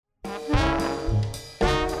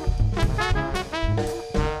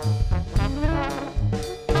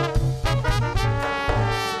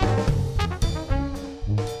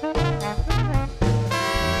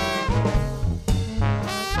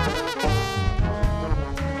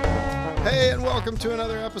Hey, and welcome to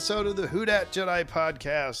another episode of the Who Dat Jedi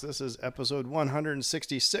podcast. This is episode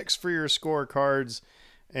 166 for your scorecards,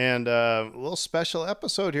 and a little special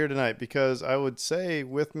episode here tonight because I would say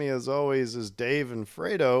with me as always is Dave and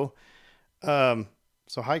Fredo.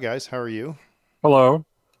 So hi guys, how are you? Hello.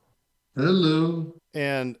 Hello.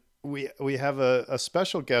 And we have a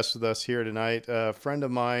special guest with us here tonight, a friend of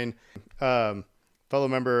mine, fellow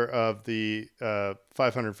member of the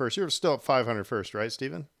 501st. You're still at 501st, right,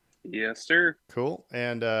 Stephen? Yes, sir. Cool.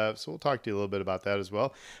 And so we'll talk to you a little bit about that as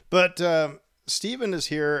well. But Stephen is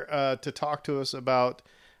here to talk to us about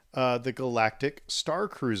the Galactic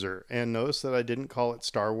Starcruiser. And notice that I didn't call it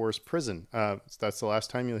Star Wars Prison. That's the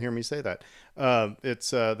last time you'll hear me say that.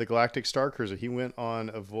 It's the Galactic Starcruiser. He went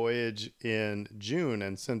on a voyage in June.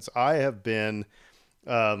 And since I have been,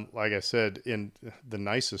 like I said, in the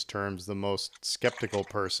nicest terms, the most skeptical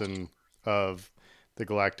person of the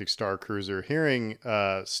Galactic Starcruiser, hearing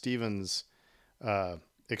Steven's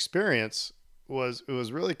experience was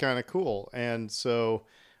really kind of cool. And so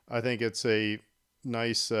I think it's a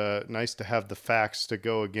nice to have the facts to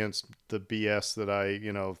go against the BS that I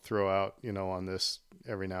throw out on this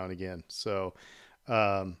every now and again. So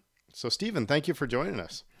Stephen, thank you for joining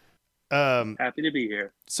us. Happy to be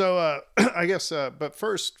here. So I guess but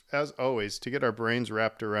first, as always, to get our brains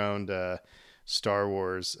wrapped around Star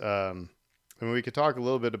Wars, I mean, we could talk a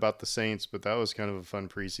little bit about the Saints, but that was kind of a fun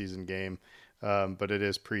preseason game. But it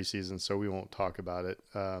is preseason, so we won't talk about it.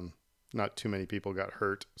 Not too many people got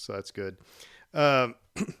hurt, so that's good.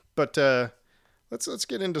 But let's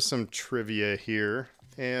get into some trivia here.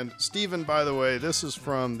 And Stephen, by the way, this is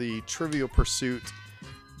from the Trivial Pursuit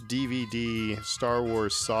DVD Star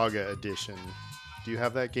Wars Saga Edition. Do you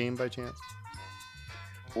have that game by chance?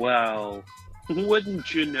 Well,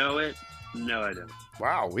 wouldn't you know it? No, I don't.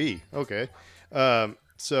 Wow, okay.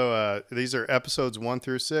 So these are episodes 1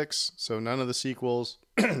 through 6. So none of the sequels,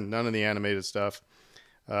 none of the animated stuff.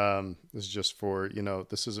 This is just for,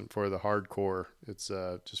 this isn't for the hardcore. It's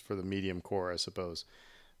just for the medium core, I suppose.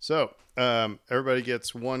 So everybody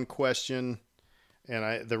gets one question.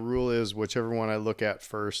 And the rule is whichever one I look at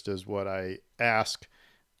first is what I ask.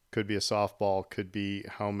 Could be a softball, could be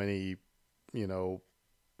how many,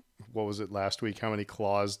 what was it last week? How many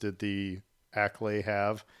claws did the Acklay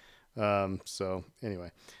have? So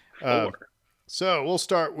anyway, 4. So we'll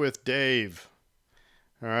start with Dave.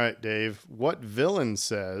 All right, Dave, what villain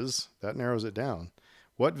says, that narrows it down.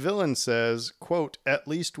 What villain says, quote, "At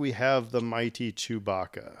least we have the mighty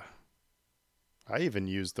Chewbacca"? I even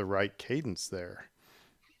used the right cadence there.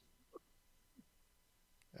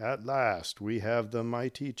 At last, we have the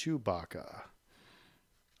mighty Chewbacca.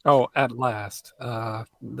 Oh, at last.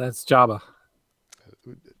 That's Jabba.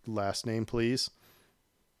 Last name, please.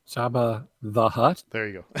 Jabba the Hutt? There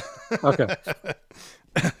you go. Okay.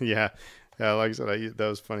 Yeah, like I said, that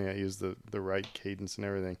was funny. I used the right cadence and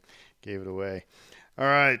everything. Gave it away. All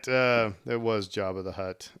right, it was Jabba the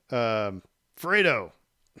Hutt. Fredo.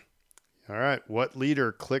 All right, what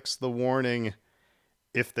leader clicks the warning,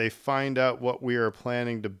 "If they find out what we are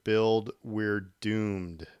planning to build, we're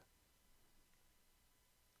doomed"?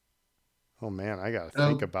 Oh man, I gotta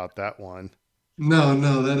think about that one.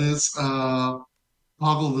 No, that is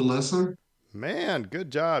Poggle the Lesser. Man, good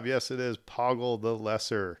job. Yes, it is Poggle the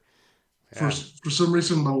Lesser. Yeah. For some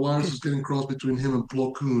reason, my wires was getting crossed between him and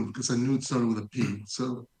Plo Koon because I knew it started with a P.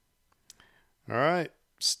 So, all right,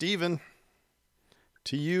 Stephen,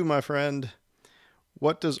 to you, my friend.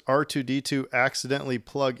 What does R2-D2 accidentally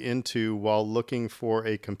plug into while looking for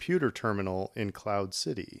a computer terminal in Cloud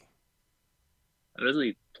City? Doesn't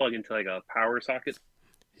he plug into like a power socket?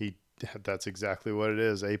 That's exactly what it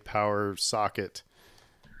is, a power socket.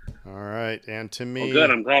 All right, and to me... Oh, good,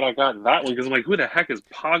 I'm glad I got that one, because I'm like, who the heck is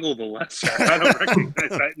Poggle the Lesser? I don't recognize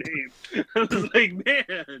that name. I was like,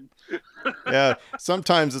 man. Yeah,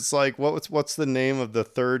 sometimes it's like, what's the name of the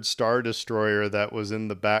third Star Destroyer that was in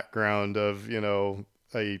the background of,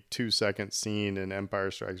 a 2-second scene in Empire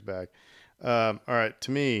Strikes Back? All right, to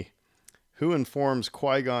me, who informs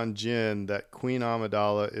Qui-Gon Jinn that Queen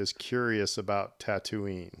Amidala is curious about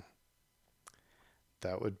Tatooine?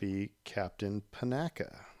 That would be Captain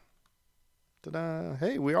Panaka. Ta-da!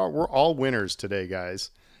 Hey, we're all winners today, guys.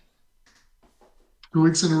 2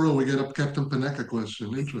 weeks in a row, we get a Captain Panaka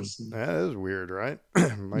question. Interesting. That is weird, right?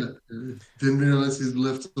 Didn't realize he's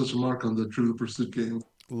left such a mark on the Trivial Pursuit game.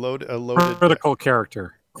 Loaded critical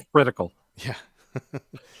character. Critical. Yeah.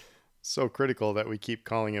 So critical that we keep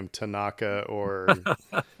calling him Tanaka or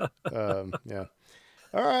yeah.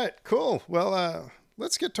 All right, cool. Well,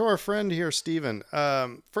 let's get to our friend here, Stephen.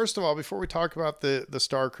 First of all, before we talk about the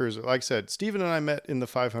Star Cruiser, like I said, Stephen and I met in the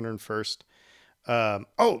 501st.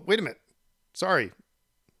 Oh, wait a minute. sorry,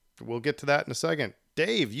 we'll get to that in a second.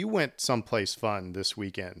 Dave, you went someplace fun this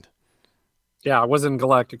weekend. Yeah, I wasn't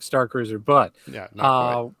Galactic Starcruiser, but Yeah,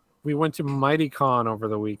 not quite. we went to MightyCon over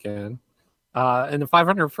the weekend, and the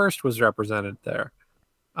 501st was represented there.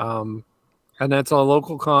 And that's a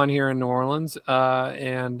local con here in New Orleans,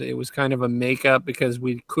 and it was kind of a makeup because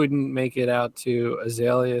we couldn't make it out to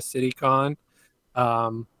Azalea City Con,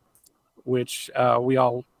 which we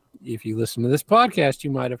all, if you listen to this podcast,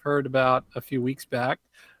 you might have heard about a few weeks back.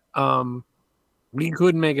 We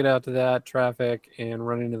couldn't make it out to that. Traffic and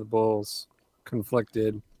running to the bulls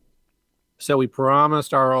conflicted. So we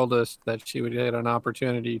promised our oldest that she would get an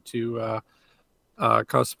opportunity to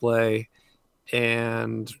cosplay.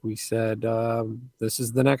 And we said, this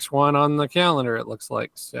is the next one on the calendar, it looks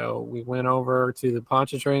like. So we went over to the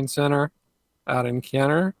Pontchartrain Center out in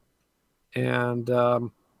Kenner and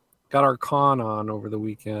got our con on over the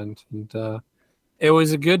weekend. And it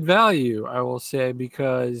was a good value, I will say,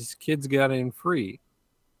 because kids got in free.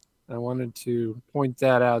 I wanted to point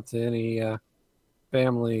that out to any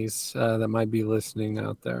families that might be listening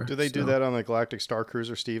out there. Do they do that on the Galactic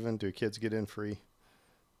Starcruiser, Steven? Do kids get in free?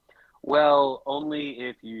 Well, only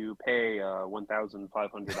if you pay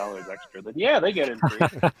 $1,500 extra. Then yeah, they get in free.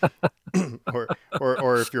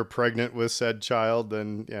 or if you're pregnant with said child,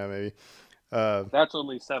 then yeah, maybe. That's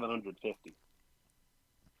only $750.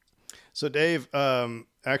 So Dave,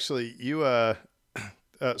 actually, you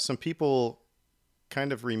some people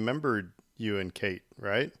kind of remembered you and Kate,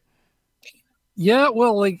 right? Yeah,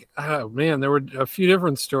 well, like, oh man, there were a few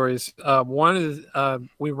different stories. One is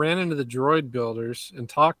we ran into the droid builders and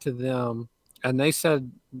talked to them, and they said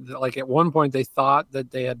that, like, at one point they thought that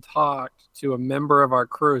they had talked to a member of our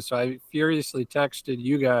crew. So I furiously texted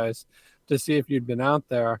you guys to see if you'd been out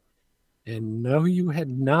there, and no, you had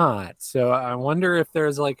not. So I wonder if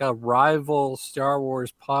there's like a rival Star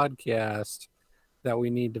Wars podcast that we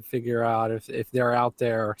need to figure out if they're out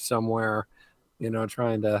there somewhere,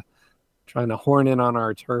 trying to horn in on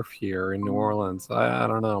our turf here in New Orleans. I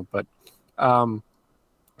don't know, but so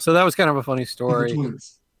that was kind of a funny story.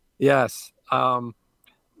 Yes. The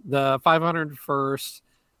 501st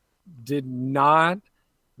did not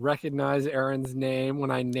recognize Aaron's name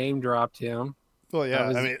when I name dropped him. Well, yeah,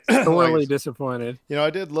 I mean, sorely disappointed. I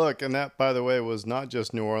did look, and that, by the way, was not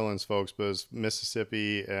just New Orleans, folks, but it was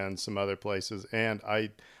Mississippi and some other places. And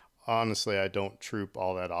I honestly don't troop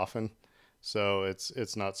all that often. So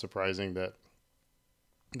it's not surprising that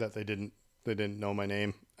they didn't know my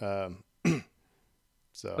name. So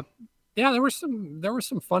but, yeah, there were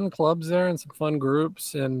some fun clubs there and some fun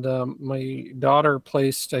groups, and my daughter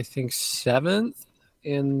placed, I think, 7th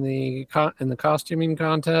in the costuming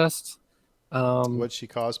contest. What'd she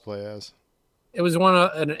cosplay as? It was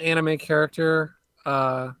an anime character.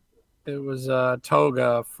 It was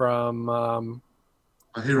Toga from My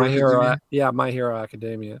Hero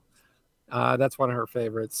Academia. That's one of her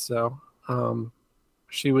favorites. So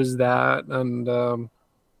she was that, and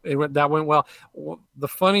that went well. The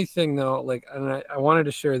funny thing, though, and I wanted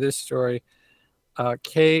to share this story.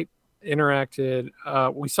 Kate interacted.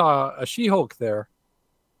 We saw a She-Hulk there,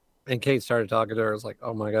 and Kate started talking to her. I was like,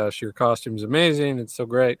 "Oh my gosh, your costume's amazing! It's so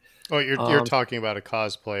great." Oh, you're talking about a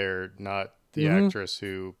cosplayer, not the actress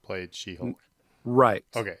who played She-Hulk, right?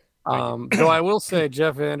 Okay. Though I will say,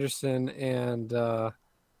 Jeff Anderson and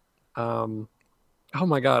oh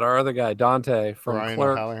my God, our other guy, Dante from Brian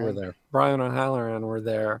Clerks O'Halloran. were there. Brian O'Halloran were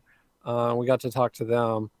there. We got to talk to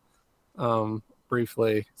them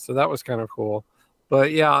briefly. So that was kind of cool.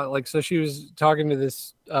 But yeah, so she was talking to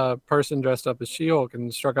this person dressed up as She-Hulk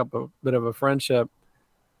and struck up a bit of a friendship.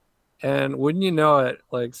 And wouldn't you know it,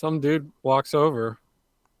 some dude walks over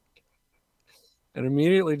and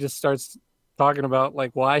immediately just starts talking about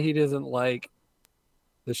why he doesn't like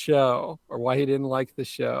the show or why he didn't like the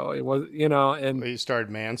show. It was, and he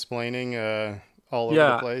started mansplaining all over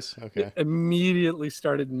the place. Okay. Immediately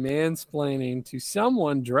started mansplaining to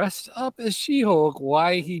someone dressed up as She-Hulk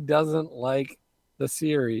why he doesn't like the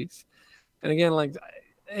series. And again,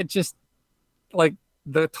 it just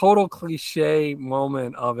the total cliche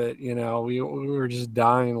moment of it, we were just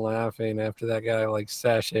dying laughing after that guy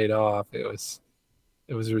sashayed off. It was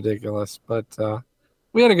ridiculous, but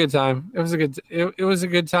we had a good time. It was a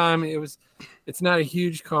good time. It's not a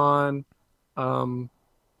huge con,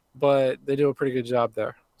 but they do a pretty good job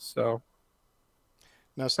there. So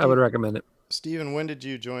now, I would recommend it. Steven, when did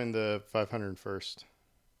you join the 501st?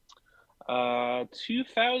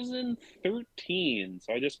 2013.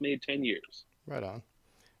 So I just made 10 years. Right on.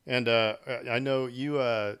 And I know you.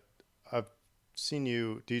 I've seen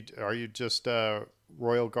you. Are you just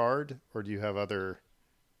Royal Guard, or do you have other?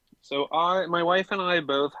 So my wife and I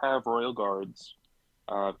both have Royal Guards,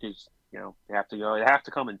 because they have to go. They have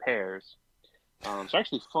to come in pairs. It's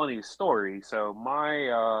actually a funny story. So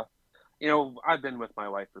I've been with my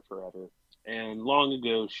wife for forever, and long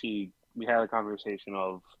ago we had a conversation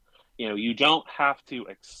of, you don't have to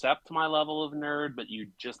accept my level of nerd, but you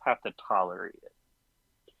just have to tolerate it.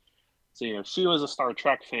 So she was a Star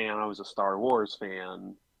Trek fan, I was a Star Wars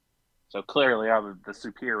fan. So clearly, I was the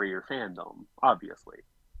superior fandom, obviously.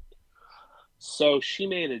 So she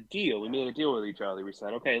made a deal. We made a deal with each other. We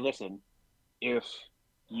said, okay, listen, if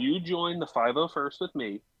you join the 501st with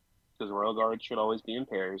me, because Royal Guards should always be in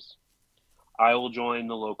pairs, I will join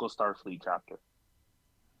the local Starfleet chapter.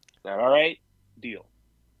 Is that all right? Deal.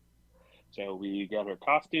 So we get her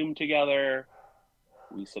costume together.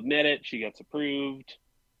 We submit it. She gets approved.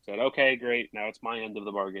 Said, okay, great. Now it's my end of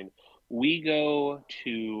the bargain. We go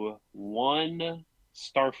to one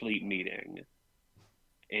Starfleet meeting,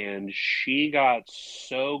 and she got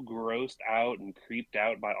so grossed out and creeped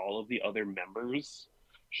out by all of the other members.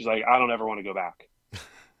 She's like, I don't ever want to go back.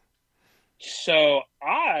 So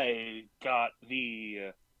I got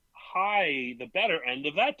the better end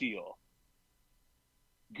of that deal.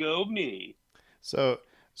 Go me. So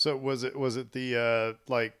was it the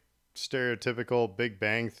like stereotypical Big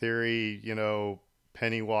Bang Theory,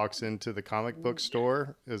 Penny walks into the comic book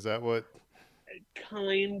store? Is that what?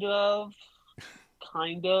 Kind of.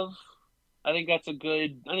 I think that's a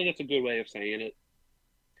good way of saying it.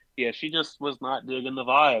 Yeah, she just was not digging the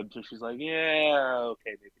vibe, so she's like, yeah,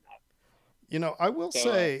 okay, maybe not. I will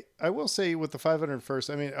say with the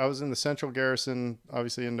 501st, I mean, I was in the Central Garrison,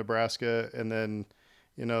 obviously in Nebraska, and then,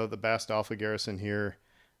 the Bast Alpha Garrison here.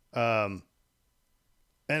 And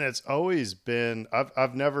it's always been,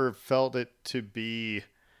 I've never felt it to be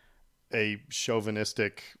a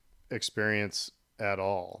chauvinistic experience at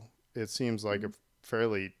all. It seems like a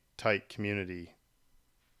fairly tight community.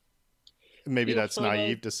 Maybe that's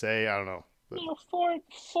naive to say, I don't know. But.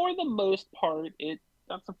 For the most part,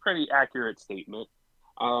 that's a pretty accurate statement.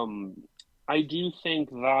 I do think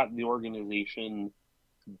that the organization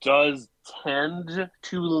does tend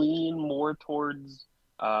to lean more towards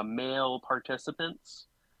male participants,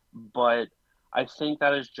 but I think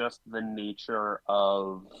that is just the nature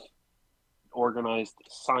of organized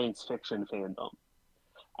science fiction fandom.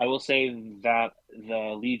 I will say that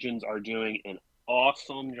the Legions are doing an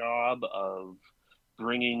awesome job of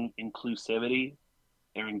bringing inclusivity.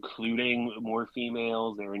 They're including more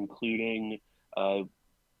females. They're including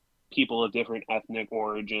people of different ethnic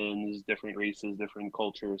origins, different races, different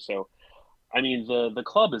cultures. So, I mean, the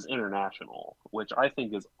club is international, which I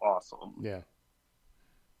think is awesome. Yeah.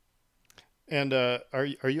 And are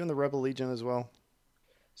you in the Rebel Legion as well?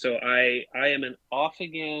 So I am an off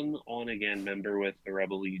again, on again member with the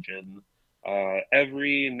Rebel Legion.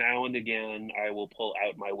 Every now and again, I will pull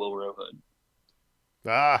out my Wilro hood.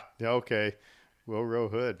 Ah, okay. Wilro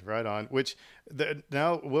Hood, right on. Which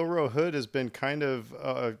now Wilro Hood has been kind of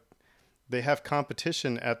they have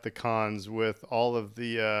competition at the cons with all of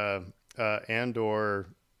the Andor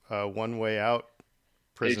One Way Out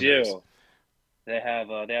prisoners. They do. They have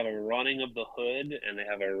a running of the hood and they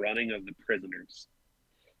have a running of the prisoners.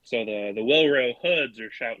 So the Wilro Hoods are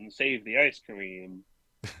shouting "Save the ice cream."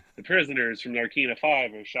 The prisoners from Narkina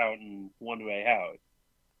 5 are shouting "One Way Out."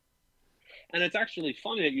 And it's actually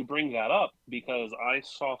funny that you bring that up because I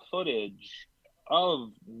saw footage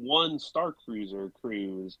of one Starcruiser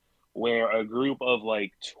cruise where a group of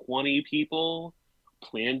like 20 people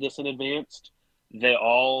planned this in advance. They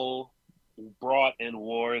all brought and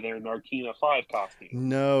wore their Narkina 5 costumes.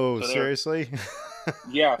 No, so seriously?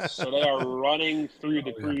 Yes, so they are running through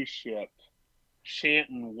the cruise ship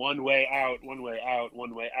chanting "One way out, one way out,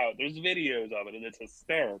 one way out." There's videos of it and it's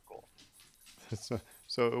hysterical.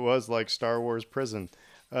 So it was like Star Wars prison.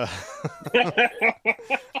 Said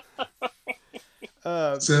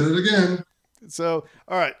it again. So,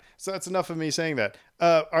 all right. So that's enough of me saying that.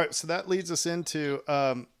 All right. So that leads us into,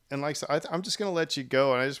 and like I said, I'm just going to let you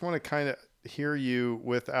go. And I just want to kind of hear you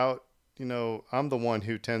without, I'm the one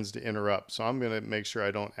who tends to interrupt. So I'm going to make sure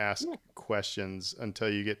I don't ask questions until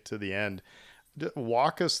you get to the end.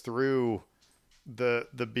 Walk us through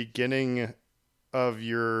the beginning of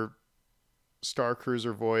your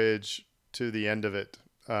Starcruiser voyage to the end of it.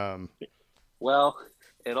 Well,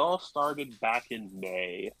 it all started back in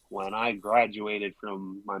May when I graduated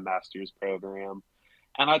from my master's program,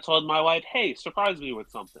 and I told my wife, "Hey, surprise me with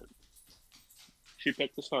something." She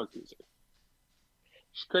picked the Starcruiser.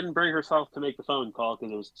 She couldn't bring herself to make the phone call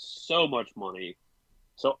because it was so much money,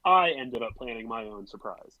 so I ended up planning my own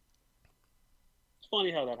surprise. It's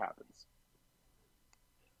funny how that happens.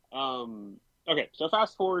 Okay, so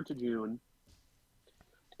fast forward to June,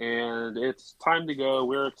 and it's time to go.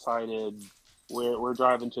 We're excited. We're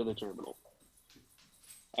driving to the terminal.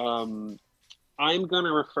 I'm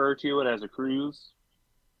gonna refer to it as a cruise.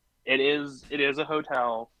 It is a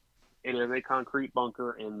hotel. It is a concrete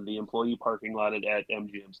bunker in the employee parking lot at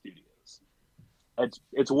MGM Studios.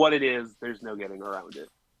 It's what it is. There's no getting around it.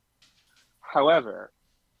 However,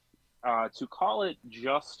 to call it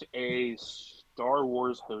just a Star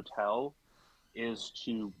Wars hotel is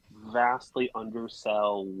to vastly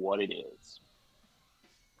undersell what it is.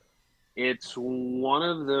 It's one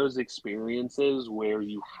of those experiences where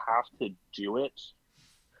you have to do it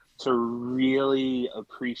to really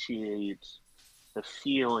appreciate the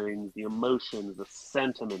feelings, the emotions, the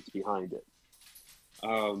sentiments behind it.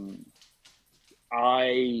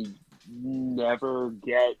 I never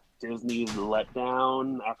get Disney's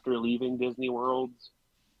letdown after leaving Disney World,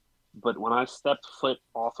 but when I stepped foot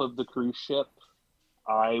off of the cruise ship,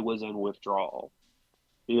 I was in withdrawal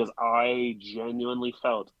because I genuinely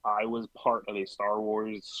felt I was part of a Star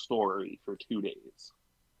Wars story for 2 days.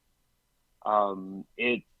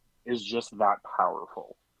 It is just that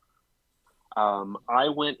powerful. I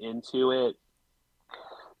went into it,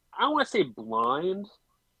 I don't want to say blind,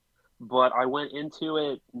 but I went into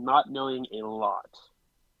it not knowing a lot.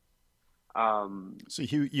 So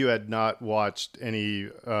you had not watched any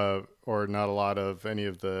or not a lot of any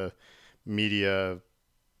of the media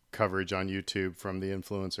coverage on YouTube from the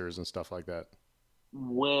influencers and stuff like that?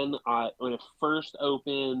 When it first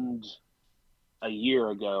opened a year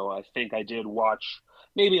ago, I think I did watch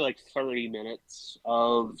maybe like 30 minutes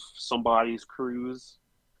of somebody's cruise,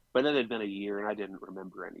 but then it had been a year and I didn't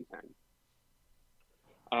remember anything.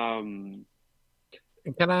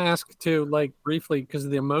 Can I ask too, like briefly, because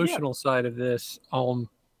of the emotional side of this,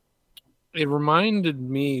 it reminded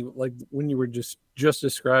me, like when you were just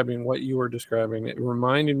describing what you were describing, it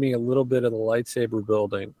reminded me a little bit of the lightsaber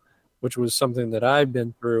building, which was something that I've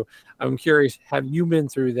been through. I'm curious, have you been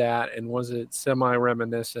through that, and was it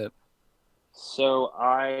semi-reminiscent? So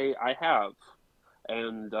I have,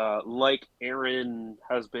 and like Aaron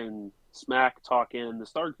has been smack talking the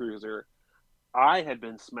Starcruiser, I had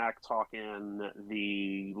been smack talking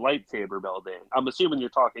the lightsaber building. I'm assuming you're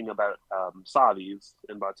talking about Savi's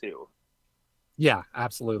in Batu. Yeah,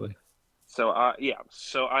 absolutely. So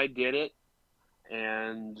so I did it,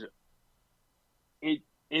 and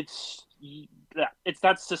it's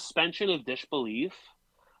that suspension of disbelief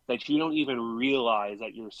that you don't even realize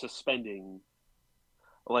that you're suspending.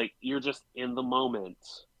 Like you're just in the moment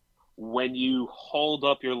when you hold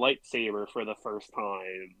up your lightsaber for the first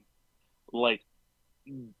time. Like,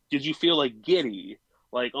 did you feel like giddy?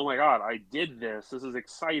 Like, oh my god, I did this. This is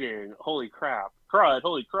exciting. Holy crap. Crud,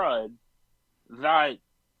 holy crud. That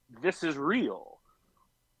this is real.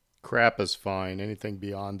 Crap is fine. Anything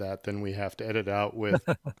beyond that, then we have to edit out with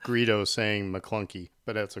Greedo saying McClunky,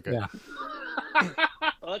 but that's okay. Yeah.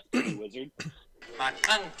 Well, that's pretty wizard.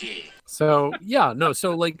 McClunky. So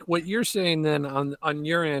so like what you're saying then on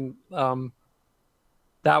your end,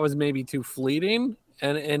 that was maybe too fleeting,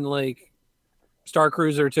 and like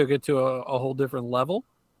Starcruiser took it to a whole different level.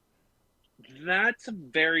 That's a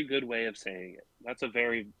very good way of saying it. That's a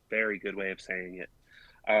very, very good way of saying it.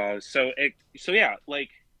 So yeah, like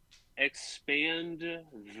expand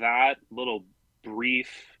that little brief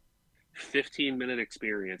 15-minute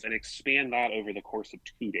experience and expand that over the course of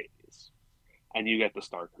 2 days, and you get the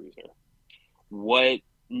Starcruiser. What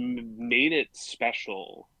made it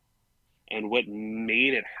special and what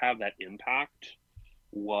made it have that impact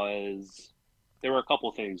was there were a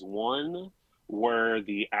couple things. One were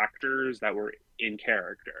the actors that were in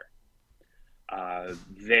character.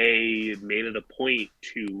 They made it a point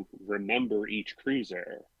to remember each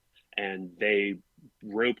cruiser, and they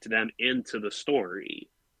roped them into the story.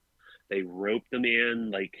 They roped them in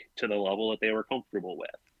like to the level that they were comfortable with.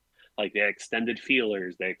 Like they extended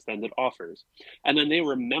feelers, they extended offers, and then they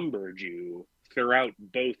remembered you throughout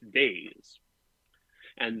both days.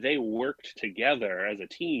 And they worked together as a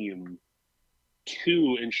team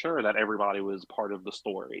to ensure that everybody was part of the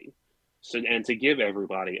story. So, and to give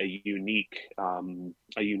everybody a unique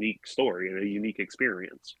story and a unique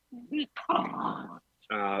experience.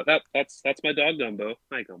 That's my dog Gumbo.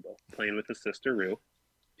 Hi Gumbo, playing with his sister Rue.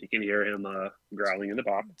 You can hear him growling in the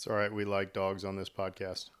box. It's all right. We like dogs on this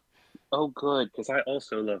podcast. Oh, good, because I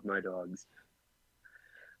also love my dogs.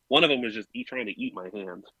 One of them was just trying to eat my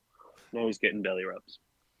hand. Now he's getting belly rubs.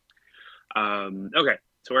 Okay,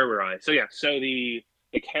 so where were I? So yeah, so the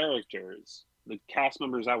characters, the cast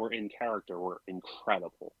members that were in character were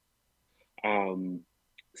incredible.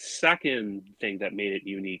 Second thing that made it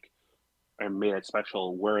unique, and made it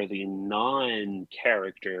special were the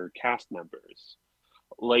non-character cast members.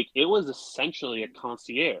 Like, it was essentially a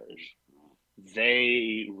concierge.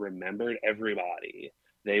 They remembered everybody.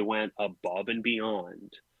 They went above and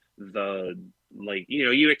beyond.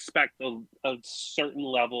 You expect a certain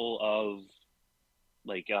level of,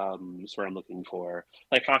 like, that's what I'm looking for,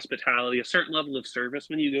 like hospitality, a certain level of service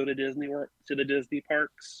when you go to the Disney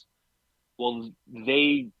parks. Well,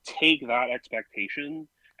 they take that expectation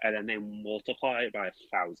and then they multiply it by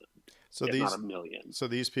 1,000, So if not a million. So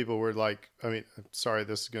these people were like, I mean, sorry,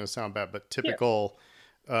 this is going to sound bad, but Yeah. typical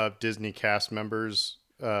Disney cast members.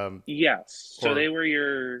 Yes. So or- they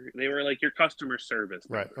were like your customer service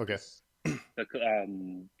Right, members.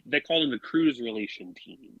 They called them the cruise relation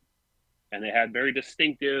team, and they had very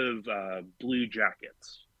distinctive blue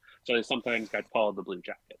jackets. So they sometimes got called the Blue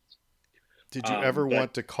Jackets. Did you ever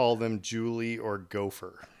want to call them Julie or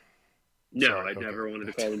Gopher? No, Sorry, I okay. never wanted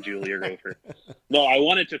to call them Julie or Gopher. No, I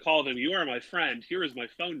wanted to call them, you are my friend, here is my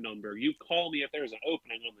phone number, you call me if there's an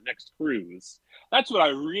opening on the next cruise. That's what I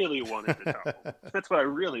really wanted to tell them. That's what I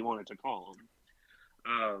really wanted to call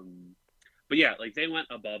them. But yeah, like, they went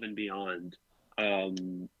above and beyond.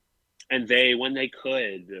 And when they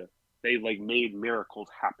could, they like made miracles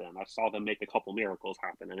happen. I saw them make a couple miracles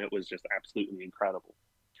happen, and it was just absolutely incredible.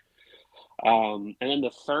 And then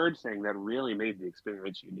the third thing that really made the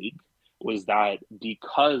experience unique was that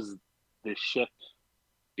because the ship,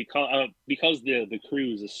 because the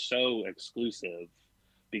cruise is so exclusive,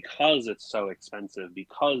 because it's so expensive,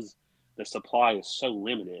 because the supply is so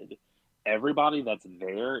limited, everybody that's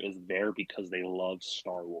there is there because they love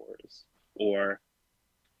Star Wars, or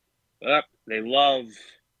they love,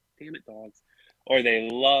 damn it, dogs, or they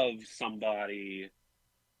love somebody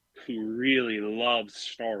who really loves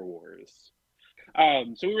Star Wars.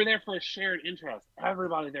 So we were there for a shared interest.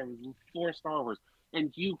 Everybody there was for Star Wars,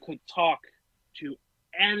 and you could talk to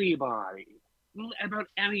anybody about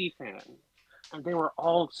anything, and they were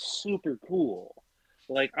all super cool.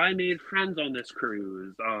 Like, I made friends on this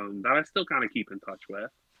cruise that I still kind of keep in touch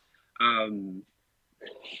with.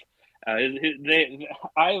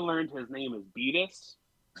 I learned his name is Beatus,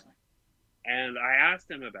 and I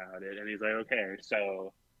asked him about it, and he's like, okay,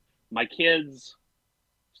 so my kids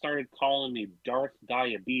started calling me Darth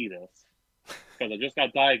Diabetes because I just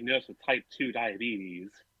got diagnosed with type 2 diabetes.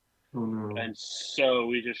 Oh, no. And so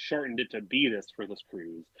we just shortened it to Beatus for this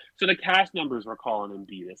cruise. So the cast members were calling him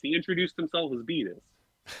Beatus. He introduced himself as Beatus.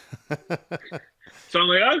 So I'm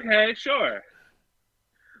like, okay, sure.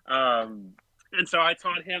 And so I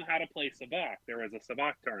taught him how to play sabacc. There was a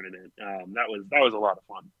sabacc tournament. That was a lot of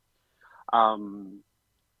fun.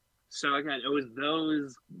 So again, it was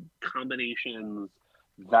those combinations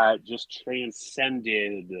that just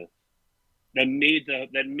transcended, that made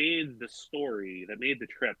the story, that made the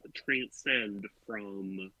trip transcend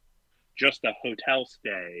from just a hotel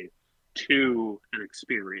stay to an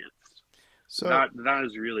experience. So that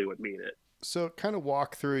is really what made it. So kind of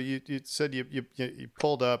walk through, you said you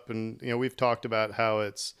pulled up, and, we've talked about how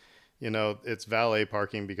it's, it's valet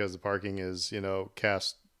parking because the parking is,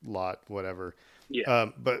 cast lot, whatever.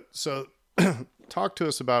 Yeah. But so talk to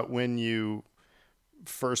us about when you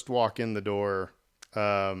first walk in the door,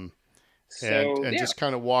 and just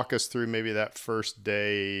kind of walk us through maybe that first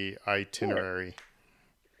day itinerary. Sure.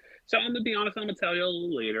 So I'm going to be honest, I'm going to tell you a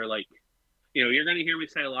little later, like, you're going to hear me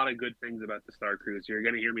say a lot of good things about the Star Cruise. You're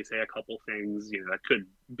going to hear me say a couple things, that could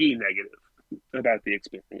be negative about the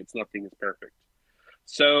experience. Nothing is perfect.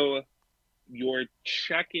 So your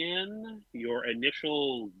check-in, your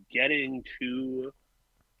initial getting to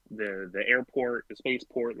the airport, the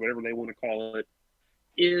spaceport, whatever they want to call it,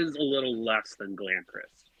 is a little less than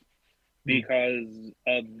glamorous because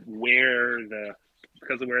of where the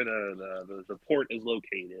port is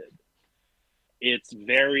located. It's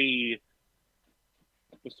very,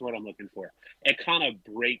 what's the word I'm looking for? It kind of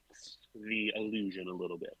breaks the illusion a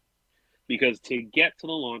little bit, because to get to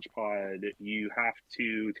the launch pod, you have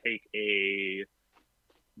to take a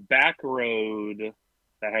back road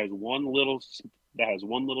that has one little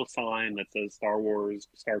sign that says Star Wars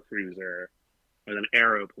Starcruiser with an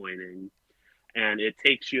arrow pointing, and it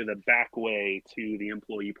takes you the back way to the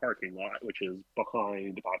employee parking lot, which is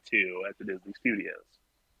behind Batu at the Disney Studios.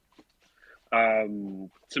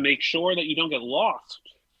 To make sure that you don't get lost,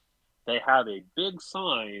 they have a big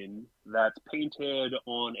sign that's painted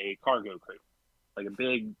on a cargo crate, like a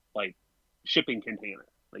big shipping container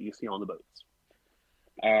that you see on the boats.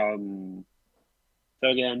 So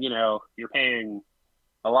again, you're paying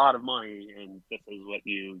a lot of money, and this is what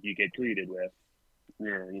you get greeted with.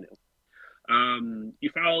 Yeah, you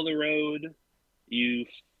follow the road. You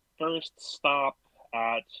first stop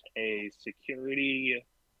at a security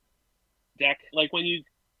deck. Like when you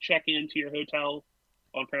check into your hotel,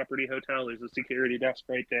 on property hotel, there's a security desk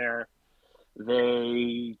right there.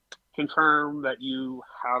 They confirm that you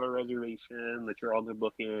have a reservation, that you're on the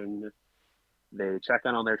booking. They check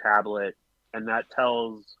in on their tablet, and that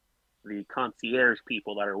tells the concierge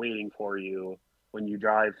people that are waiting for you when you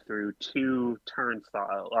drive through two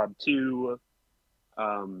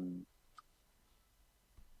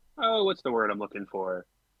what's the word I'm looking for?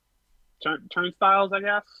 Turnstiles, I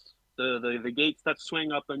guess. The gates that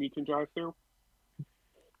swing up and you can drive through.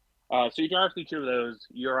 So you drive through two of those.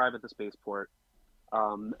 You arrive at the spaceport,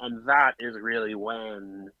 and that is really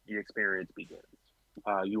when the experience begins.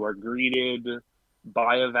 You are greeted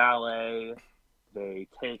by a valet. They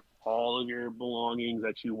take all of your belongings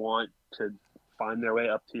that you want to find their way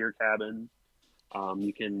up to your cabin.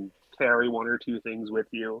 You can carry one or two things with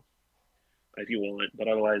you if you want, but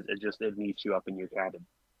otherwise it meets you up in your cabin.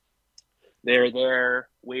 They're there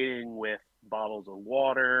waiting with bottles of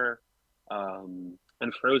water and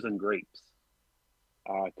frozen grapes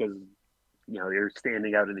because you're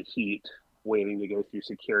standing out in the heat waiting to go through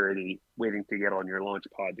security, waiting to get on your launch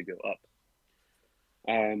pod to go up.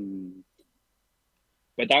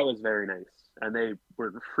 But that was very nice, and they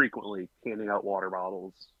were frequently handing out water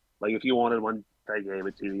bottles. Like if you wanted one, they gave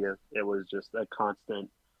it to you. It was just a constant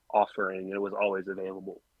offering. It was always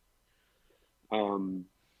available.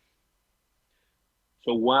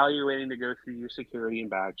 So while you're waiting to go through your security and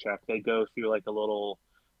bag check, they go through like a little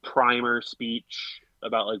primer speech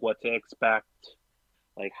about like what to expect,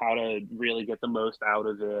 like how to really get the most out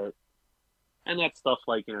of it. And that stuff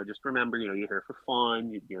like, just remember, you're here for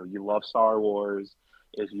fun. You love Star Wars.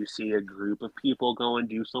 If you see a group of people go and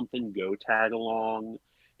do something, go tag along.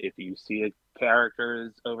 If you see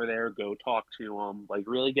characters over there, go talk to them. Like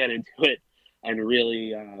really get into it and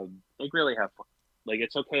really, really have fun. Like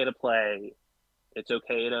it's okay to play. It's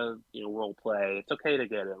okay to, role play. It's okay to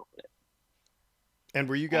get in on it. And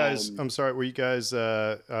were you guys, were you guys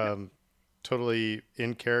totally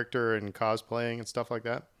in character and cosplaying and stuff like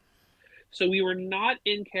that? So we were not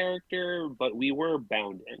in character, but we were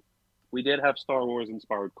bound in. We did have Star Wars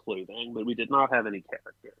inspired clothing, but we did not have any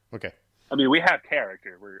character. Okay. I mean, we have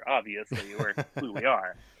character. We're who we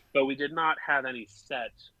are, but we did not have any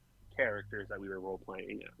set characters that we were role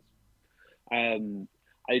playing as.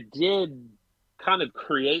 I did kind of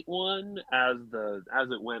create one as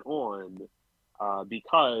it went on,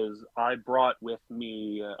 because I brought with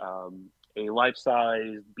me a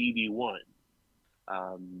life-size BB-1.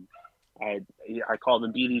 I called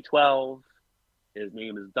him BB-12. His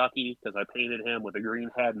name is Ducky because I painted him with a green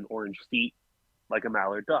head and orange feet like a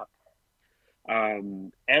mallard duck.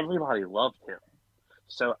 Everybody loved him.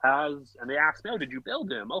 So and they asked me, "Oh, did you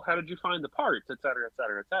build him? Oh, how did you find the parts, et cetera, et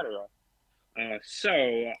cetera, et cetera?"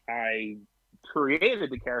 So I created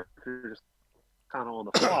the characters kind of on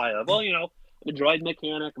the fly. I'm a droid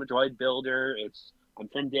mechanic, I'm a droid builder. I'm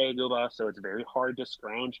from Dagobah, so it's very hard to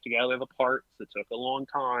scrounge together the parts. It took a long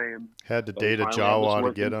time. Had to date a Jawa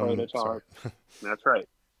to get them. That's right.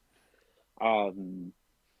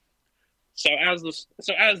 So as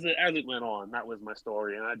it went on, that was my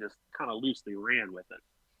story, and I just kind of loosely ran with it.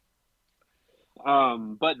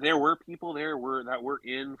 But there were people that were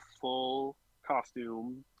in full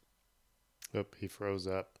costume. Oop, he froze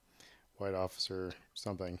up. White officer,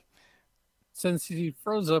 something. Since he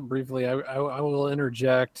froze up briefly, I will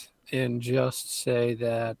interject and just say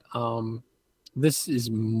that this is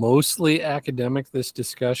mostly academic, this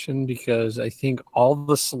discussion, because I think all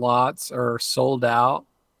the slots are sold out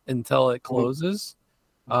until it closes.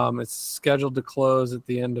 It's scheduled to close at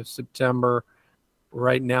the end of September.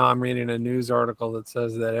 Right now, I'm reading a news article that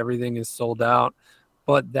says that everything is sold out,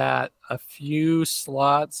 but that a few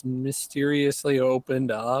slots mysteriously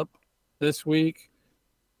opened up this week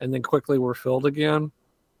and then quickly were filled again.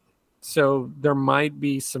 So there might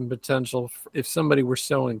be some potential if somebody were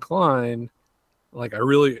so inclined, like I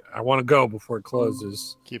want to go before it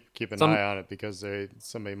closes. Keep an eye on it because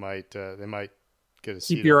somebody might get a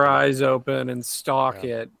seat. Keep your eyes open and stalk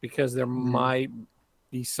it because there might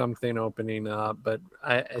be something opening up. But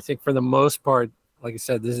I think for the most part, like I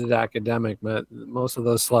said, this is academic, but most of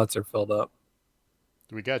those slots are filled up.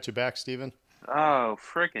 We got you back, Steven? Oh,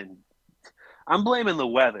 freaking. I'm blaming the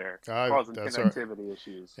weather causing connectivity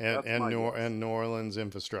issues. And New Orleans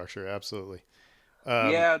infrastructure, absolutely.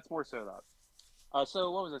 Yeah, it's more so that.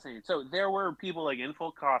 So what was I saying? So there were people like in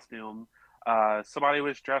full costume. Somebody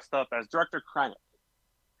was dressed up as Director Krennic.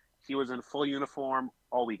 He was in full uniform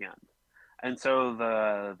all weekend. And so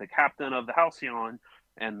the captain of the Halcyon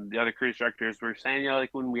and the other cruise directors were saying,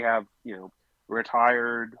 like when we have,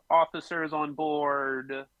 retired officers on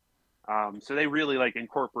board. So they really like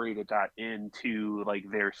incorporated that into like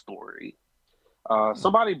their story.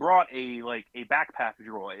 Somebody brought a backpack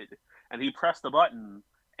droid, and he pressed the button,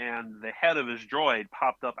 and the head of his droid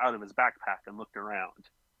popped up out of his backpack and looked around,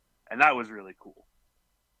 and that was really cool.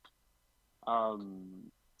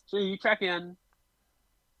 So you check in,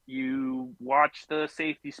 you watch the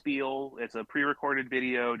safety spiel. It's a pre-recorded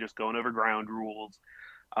video, just going over ground rules,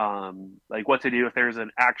 like what to do if there's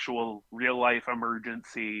an actual real-life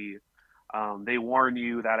emergency. They warn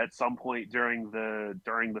you that at some point during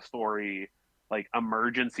the story, like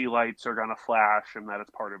emergency lights are gonna flash, and that it's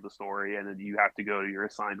part of the story, and then you have to go to your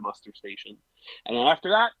assigned muster station. And then after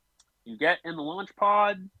that, you get in the launch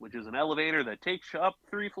pod, which is an elevator that takes you up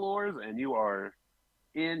 3 floors, and you are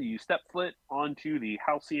in. You step foot onto the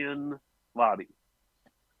Halcyon lobby.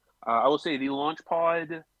 I will say the launch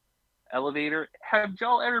pod elevator. Have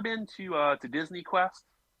y'all ever been to Disney Quest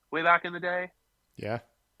way back in the day? Yeah.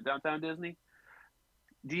 Downtown Disney.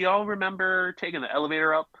 Do y'all remember taking the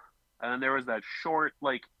elevator up, and then there was that short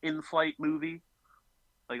like in-flight movie,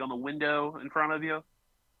 like on the window in front of you,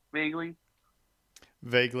 vaguely?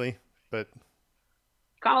 Vaguely, but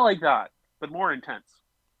Kind of like that, but more intense.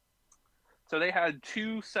 So they had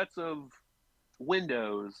 2 sets of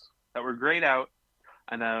windows that were grayed out,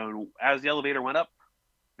 and then as the elevator went up,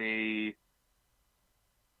 they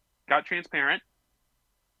got transparent.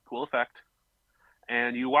 Cool effect.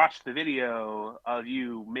 And you watch the video of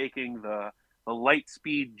you making the light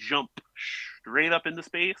speed jump straight up into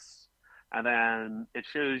space, and then it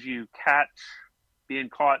shows you being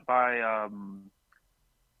caught by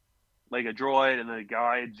like a droid, and then it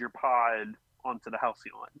guides your pod onto the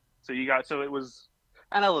Halcyon. So it was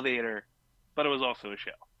an elevator, but it was also a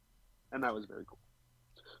show, and that was very cool.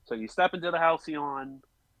 So you step into the Halcyon,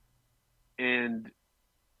 and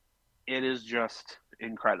it is just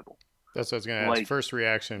incredible. that's what I was going to ask. Like, First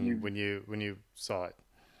reaction when you saw it.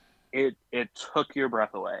 It took your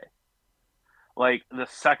breath away. Like the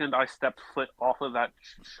second I stepped foot off of that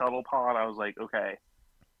shuttle pod, I was like, okay,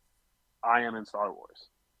 I am in Star Wars.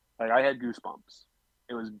 Like I had goosebumps.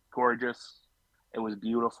 It was gorgeous. It was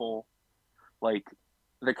beautiful. Like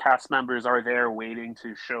the cast members are there waiting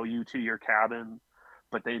to show you to your cabin,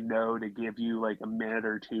 but they know to give you like a minute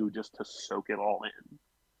or two just to soak it all in,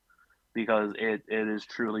 because it is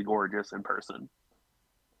truly gorgeous in person.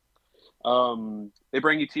 They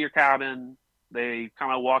bring you to your cabin. They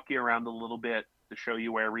kind of walk you around a little bit to show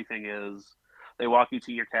you where everything is. They walk you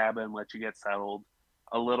to your cabin, let you get settled.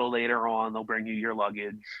 A little later on, they'll bring you your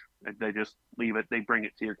luggage. They just leave it. They bring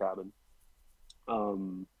it to your cabin.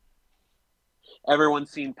 Everyone's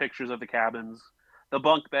seen pictures of the cabins. The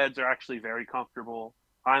bunk beds are actually very comfortable.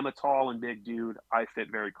 I'm a tall and big dude. I fit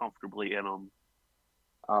very comfortably in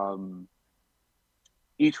them.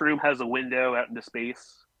 Each room has a window out into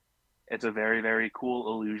space. It's a very, very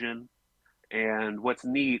cool illusion. And what's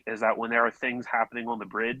neat is that when there are things happening on the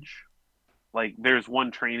bridge, like there's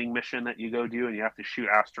one training mission that you go do and you have to shoot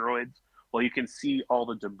asteroids. Well, you can see all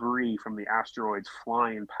the debris from the asteroids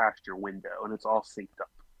flying past your window, and it's all synced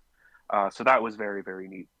up. So that was very, very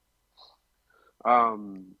neat.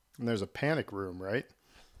 And there's a panic room, right?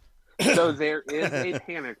 So there is a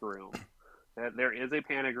panic room. There is a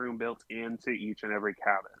panic room built into each and every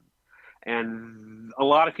cabin. And a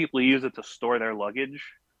lot of people use it to store their luggage,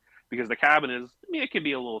 because the cabin is, I mean, it can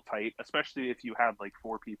be a little tight, especially if you have like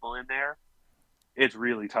 4 people in there. It's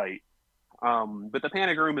really tight. But the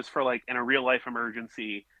panic room is for like in a real life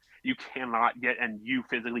emergency, you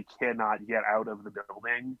physically cannot get out of the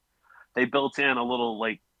building. They built in a little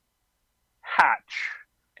like hatch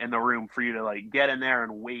in the room for you to like get in there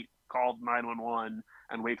and wait, call 911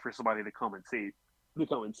 and wait for somebody to come and save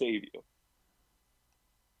you.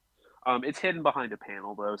 It's hidden behind a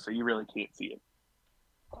panel though, so you really can't see it.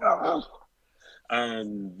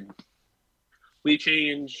 We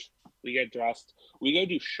change, we get dressed, we go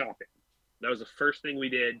do shopping. That was the first thing we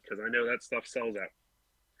did, because I know that stuff sells out.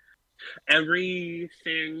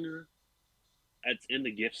 Everything that's in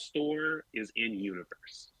the gift store is in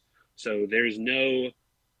universe. So there's no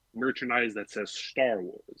merchandise that says Star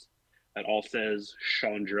Wars. That all says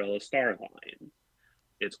Chandrilla Starline.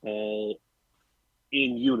 It's all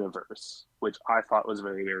in universe, which I thought was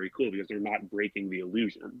very, very cool, because they're not breaking the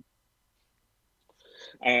illusion.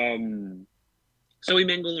 So we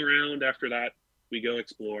mingle around. After that, we go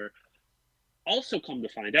explore. Also, come to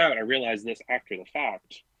find out, I realized this after the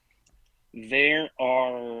fact, there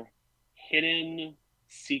are hidden,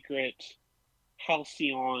 secret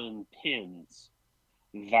Halcyon pins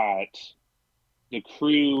that the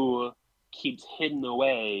crew keeps hidden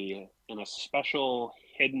away in a special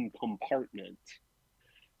hidden compartment,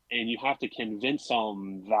 and you have to convince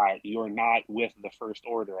them that you're not with the First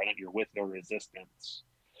Order and that you're with the Resistance,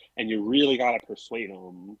 and you really got to persuade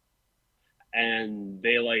them. And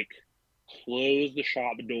they like close the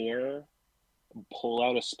shop door, pull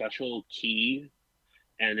out a special key,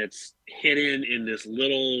 and it's hidden in this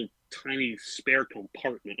little tiny spare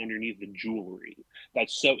compartment underneath the jewelry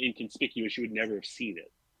that's so inconspicuous you would never have seen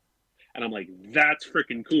it. And I'm like, that's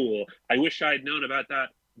freaking cool. I wish I'd known about that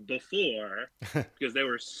before, because they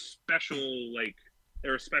were special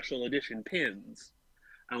edition pins.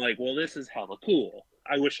 I'm like, well, this is hella cool.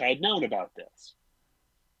 I wish I had known about this.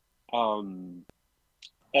 All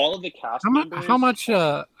of the cast members. How much?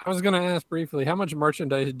 I was going to ask briefly. How much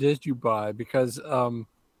merchandise did you buy? Because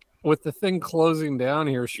with the thing closing down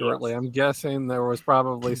here shortly, yes, I'm guessing there was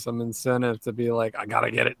probably some incentive to be like, I got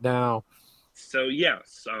to get it now. So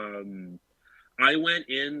yes, I went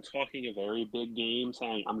in talking a very big game,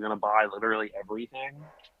 saying I'm going to buy literally everything.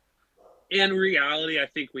 In reality, I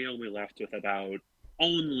think we only left with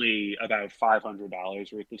only about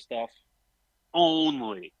 $500 worth of stuff.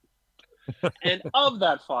 Only. And of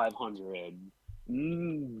that 500,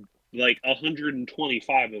 like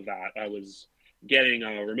 125 of that, I was getting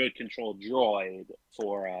a remote control droid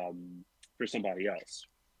for somebody else.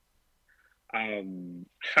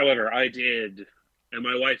 However, I did, and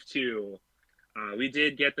my wife too, we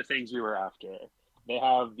did get the things we were after. They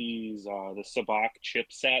have these the Sabak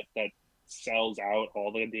chipset that sells out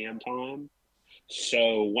all the damn time.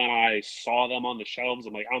 So when I saw them on the shelves,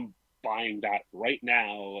 I'm like, I'm buying that right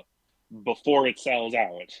now before it sells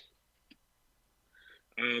out.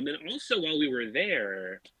 And also while we were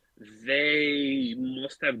there, they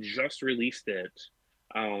must have just released it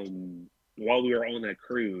while we were on that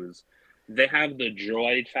cruise. They have the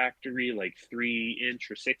Droid Factory, like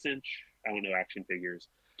 3-inch or 6-inch, I don't know, action figures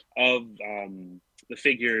of the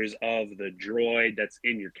figures of the droid that's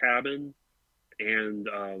in your cabin, and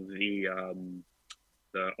of the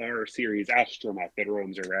R series astromech that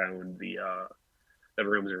roams around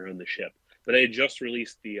the ship. But they had just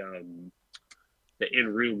released the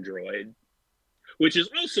in-room droid, which is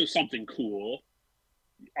also something cool.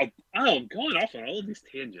 I'm going off on all of these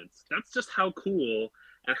tangents. That's just how cool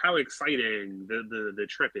and how exciting the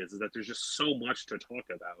trip is that there's just so much to talk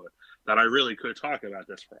about that I really could talk about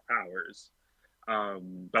this for hours.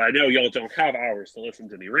 But I know y'all don't have hours to listen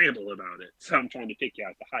to me ramble about it, so I'm trying to pick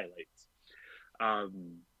out the highlights.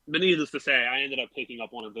 But needless to say, I ended up picking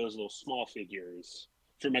up one of those little small figures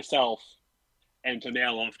for myself and to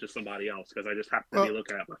mail off to somebody else, because I just happened to be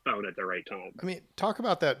looking at my phone at the right time. I mean, talk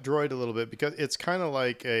about that droid a little bit, because it's kind of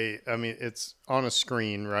like it's on a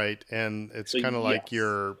screen, right? And it's kind of like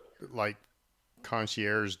your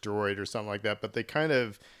concierge droid or something like that, but they kind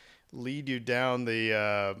of lead you down the,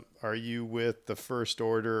 are you with the First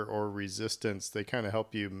Order or Resistance? They kind of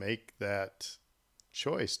help you make that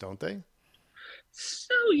choice, don't they?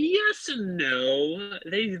 So yes and no.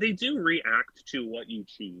 They do react to what you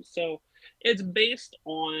choose. So it's based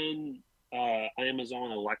on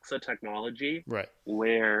Amazon Alexa technology, right?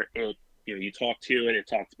 Where you talk to it, it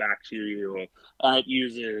talks back to you. It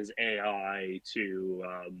uses AI to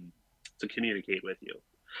communicate with you,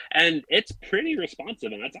 and it's pretty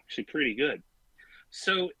responsive, and that's actually pretty good.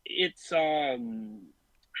 So it's her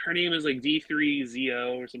name is like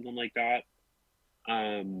D3ZO or something like that.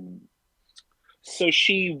 So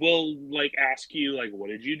she will ask you what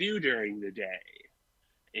did you do during the day?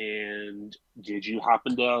 And did you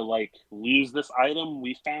happen to lose this item?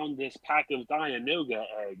 We found this pack of Dianoga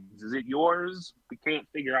eggs. Is it yours? We can't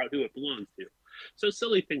figure out who it belongs to. So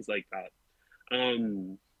silly things like that.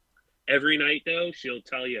 Every night though, she'll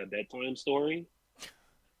tell you a bedtime story.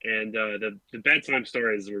 And the bedtime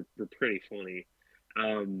stories were pretty funny.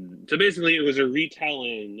 So basically it was a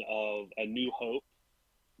retelling of A New Hope,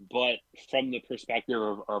 but from the perspective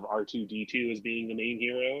of R2-D2 as being the main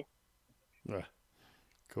hero.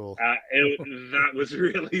 Cool. That was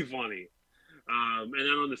really funny. And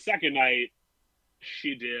then on the second night,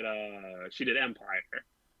 she did Empire,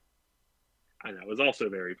 and that was also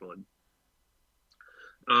very fun.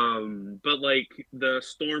 But the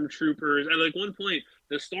stormtroopers, at one point,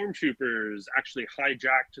 the stormtroopers actually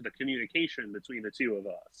hijacked the communication between the two of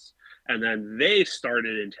us, and then they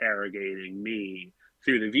started interrogating me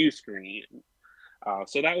through the view screen.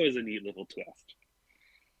 So that was a neat little twist.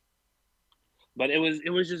 But it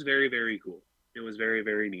was just very, very cool. It was very,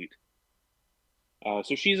 very neat.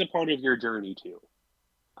 So she's a part of your journey too.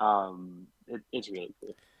 It's really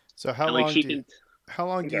cool. So how long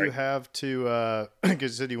do you have to? Because you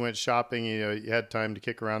said you went shopping. You had time to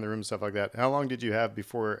kick around the room and stuff like that. How long did you have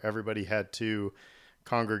before everybody had to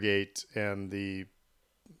congregate and the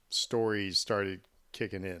stories started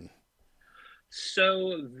kicking in?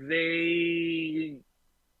 So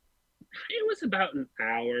it was about an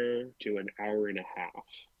hour to an hour and a half,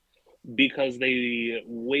 because they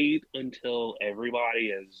wait until everybody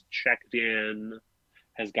is checked in,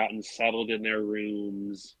 has gotten settled in their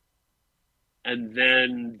rooms, and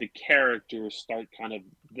then the characters start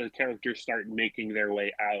making their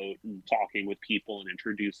way out and talking with people and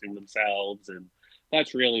introducing themselves, and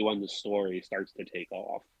that's really when the story starts to take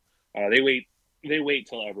off. They wait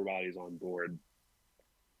till everybody's on board.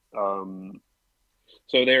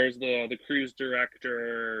 So there's the cruise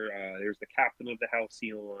director, there's the captain of the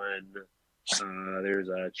Halcyon, there's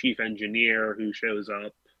a chief engineer who shows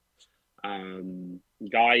up,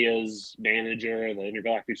 Gaia's manager, the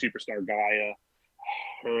intergalactic superstar Gaia,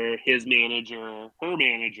 her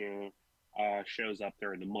manager shows up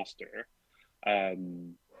during the muster,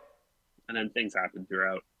 and then things happen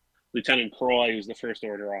throughout. Lieutenant Croy, who's the first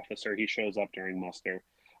order officer, he shows up during muster.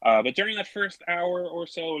 But during that first hour or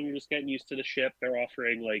so, when you're just getting used to the ship, they're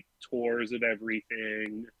offering like tours of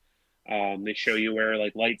everything. They show you where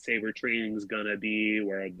like lightsaber training's gonna be,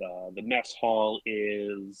 where the mess hall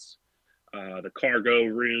is, the cargo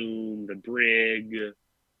room, the brig,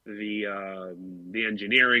 the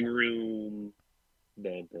engineering room,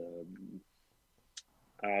 the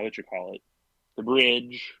the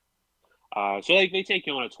bridge. So like they take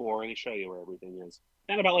you on a tour and they show you where everything is.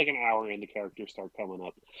 And about like an hour in, the characters start coming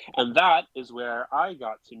up, and that is where I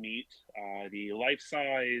got to meet the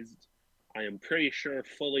life-sized, I am pretty sure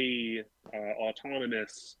fully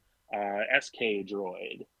autonomous SK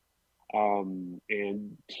droid.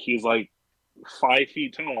 And he's like 5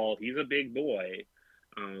 feet tall. He's a big boy.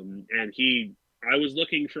 And I was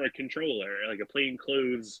looking for a controller, like a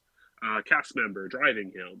plainclothes cast member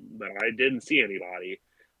driving him, but I didn't see anybody.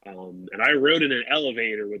 And I rode in an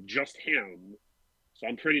elevator with just him, so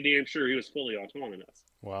I'm pretty damn sure he was fully autonomous.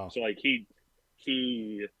 Wow. So like he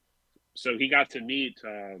got to meet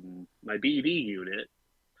my BB unit,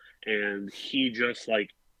 and he just like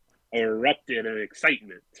erupted in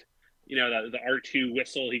excitement. You know, the R2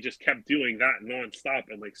 whistle, he just kept doing that nonstop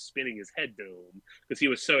and like spinning his head dome because he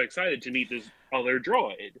was so excited to meet this other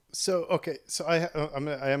droid. So okay, so I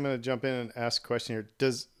am gonna jump in and ask a question here.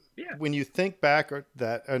 Yeah. When you think back or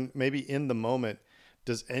that, and maybe in the moment,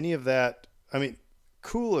 does any of that? I mean,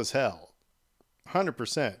 cool as hell,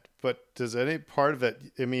 100%. But does any part of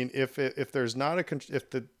it? I mean, if there's not if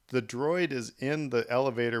the droid is in the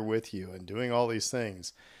elevator with you and doing all these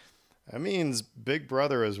things, that means Big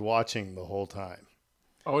Brother is watching the whole time.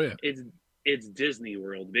 Oh yeah, it's Disney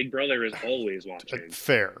World. Big Brother is always watching.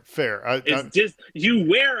 Fair. You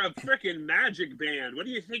wear a freaking magic band. What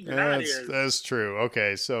do you think that is? That's true.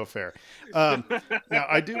 Okay, so fair. Now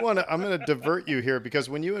I do want to. I'm going to divert you here because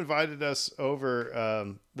when you invited us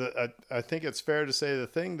over, I think it's fair to say the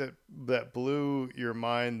thing that blew your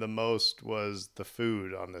mind the most was the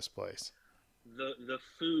food on this place. The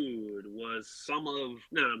food was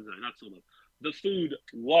the food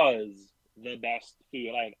was the best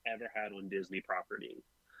food I've ever had on Disney property.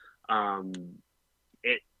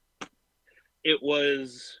 It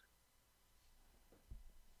was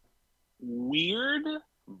weird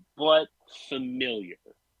but familiar.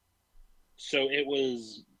 So it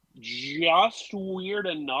was just weird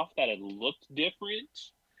enough that it looked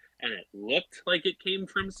different and it looked like it came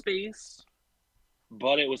from space,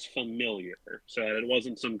 but it was familiar, so that it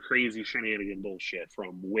wasn't some crazy shenanigan bullshit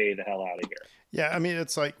from way the hell out of here. Yeah, I mean,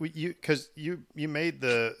 it's like because you made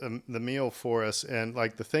the meal for us, and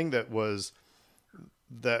like the thing that was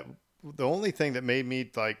that the only thing that made me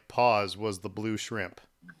like pause was the blue shrimp.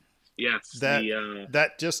 Yes,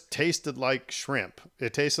 that just tasted like shrimp.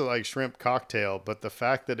 It tasted like shrimp cocktail, but the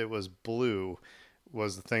fact that it was blue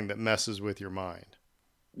was the thing that messes with your mind.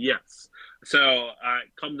 Yes. So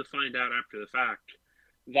come to find out after the fact,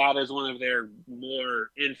 that is one of their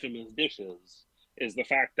more infamous dishes, is the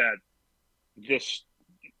fact that this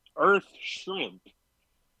earth shrimp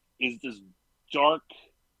is this dark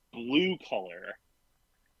blue color.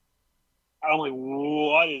 I'm like,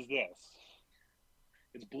 what is this?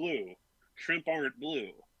 It's blue. Shrimp aren't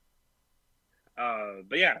blue.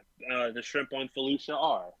 But yeah, the shrimp on Felucia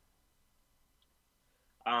are.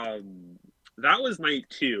 That was night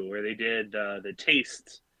 2, where they did the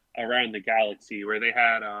taste around the galaxy, where they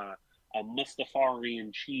had a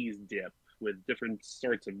Mustafarian cheese dip with different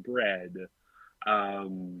sorts of bread.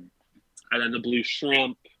 And then the blue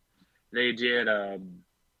shrimp, they did a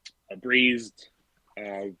braised,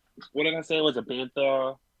 what did I say? It was a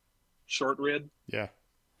bantha short rib. Yeah.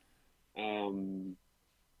 And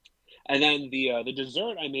then the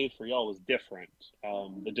dessert I made for y'all was different.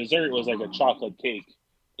 The dessert was like a chocolate cake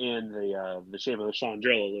in the shape of the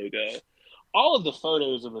Chandrilla logo. All of the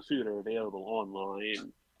photos of the food are available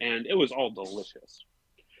online, and it was all delicious.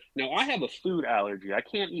 Now, I have a food allergy. I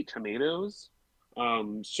can't eat tomatoes.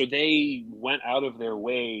 So they went out of their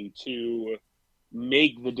way to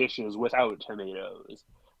make the dishes without tomatoes.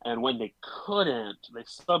 And when they couldn't, they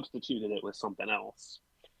substituted it with something else.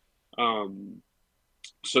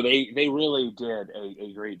 So they really did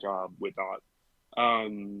a great job with that.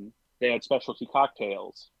 They had specialty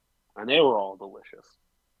cocktails, and they were all delicious.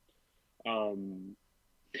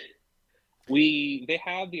 They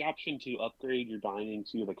have the option to upgrade your dining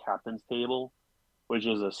to the captain's table, which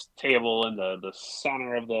is a table in the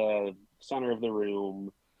center of the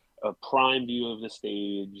room, a prime view of the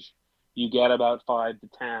stage. You get about 5 to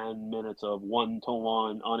 10 minutes of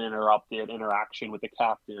one-to-one uninterrupted interaction with the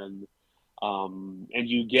captain, and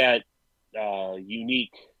you get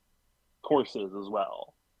unique courses as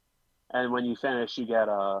well. And when you finish, you get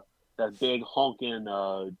that big honking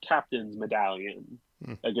captain's medallion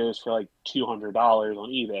that goes for like $200 on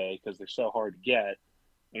eBay because they're so hard to get.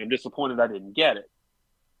 And I'm disappointed I didn't get it,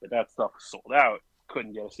 but that stuff was sold out.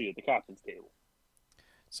 Couldn't get a seat at the captain's table.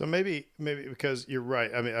 So maybe because you're right.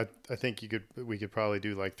 I mean, I think we could probably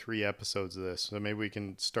do like 3 episodes of this. So maybe we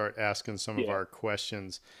can start asking some of our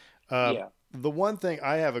questions. The one thing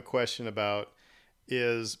I have a question about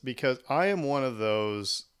is because I am one of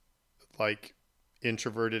those like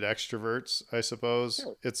introverted extroverts, I suppose.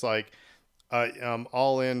 Sure. It's like I'm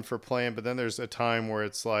all in for playing, but then there's a time where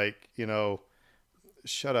it's like,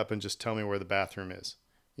 shut up and just tell me where the bathroom is.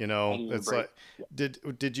 It's like,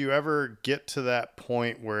 did you ever get to that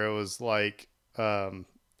point where it was like,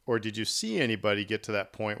 or did you see anybody get to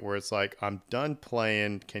that point where it's like, I'm done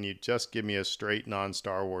playing. Can you just give me a straight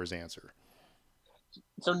non-Star Wars answer?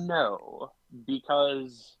 So no,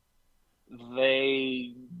 because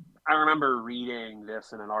I remember reading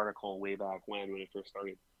this in an article way back when it first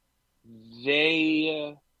started.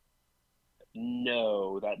 They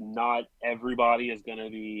know that not everybody is going to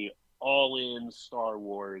be all in Star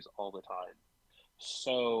Wars all the time.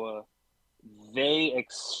 So they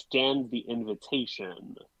extend the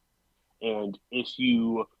invitation. And if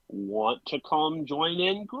you want to come join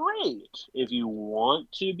in, great. If you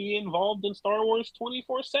want to be involved in Star Wars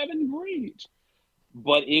 24/7, great.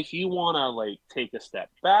 But if you want to like take a step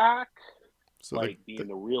back, be in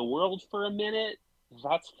the real world for a minute,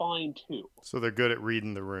 that's fine too. So they're good at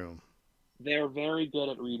reading the room. They're very good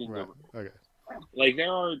at reading the room. Okay. Like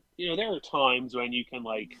there are times when you can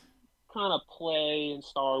like kind of play in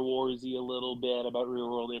Star Warsy a little bit about real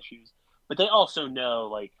world issues, but they also know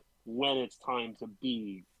like when it's time to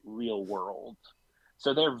be real world.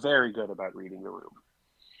 So they're very good about reading the room.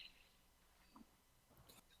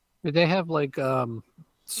 Do they have like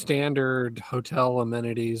standard hotel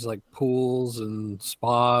amenities like pools and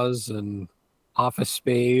spas and office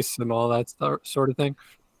space and all that sort of thing?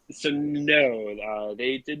 So no,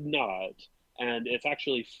 they did not. And it's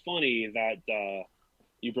actually funny that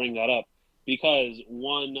you bring that up because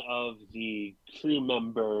one of the crew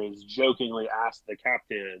members jokingly asked the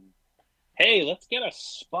captain, "Hey, let's get a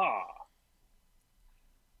spa."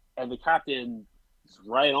 And the captain is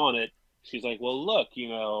right on it. She's like, "Well, look,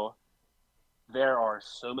 there are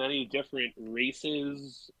so many different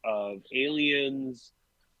races of aliens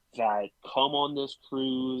that come on this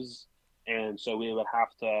cruise, and so we would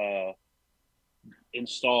have to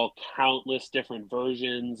install countless different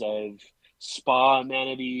versions of spa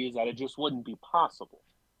amenities that it just wouldn't be possible.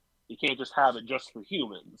 You can't just have it just for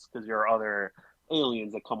humans because there are other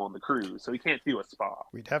aliens that come on the cruise, so we can't do a spa.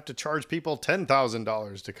 We'd have to charge people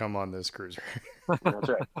 $10,000 to come on this cruiser." That's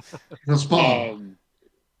right. A spa.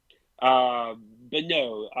 But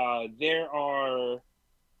no, there are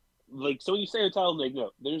like, so when you say hotel, like,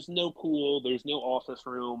 no, there's no pool, there's no office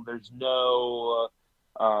room, there's no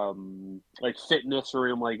like fitness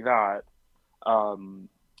room like that,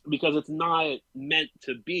 because it's not meant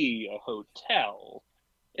to be a hotel.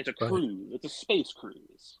 It's a cruise. It's a space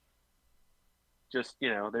cruise. Just,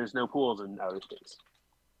 there's no pools in outer space.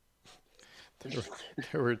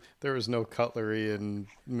 There was no cutlery in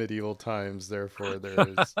medieval times, therefore there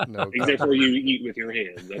is no except for you eat with your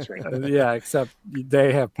hands. That's right. Yeah, except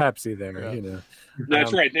they have Pepsi there,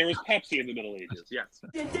 That's right. There was Pepsi in the Middle Ages. Yes.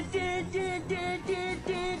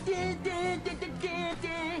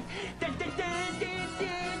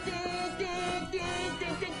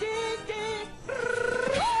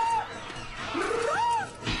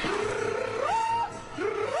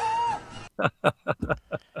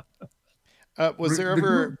 Was there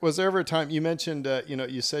ever a time you mentioned,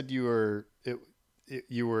 you said you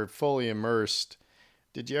were fully immersed.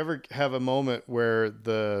 Did you ever have a moment where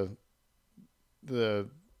the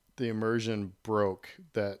the immersion broke,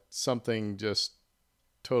 that something just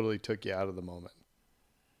totally took you out of the moment?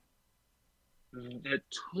 That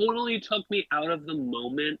totally took me out of the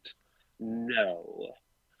moment. No.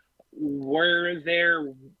 Were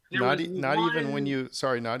there Not was not even when one. you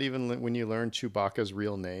not even when you learn Chewbacca's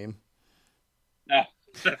real name. Ah.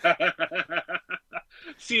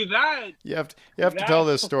 See that You have to tell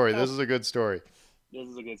this story. This is a good story. This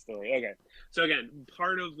is a good story. Okay, so again,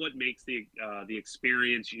 part of what makes the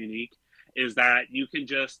experience unique is that you can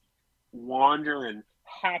just wander and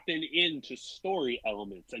happen into story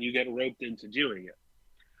elements, and you get roped into doing it.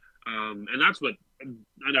 And that's what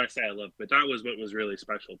I know I say I love, but that was what was really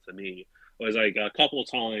special to me. Was like a couple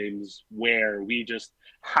times where we just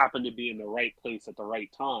happened to be in the right place at the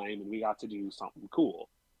right time, and we got to do something cool.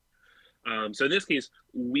 So in this case,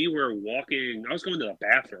 we were walking. I was going to the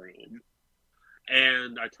bathroom,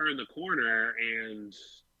 and I turned the corner, and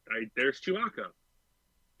there's Chewbacca.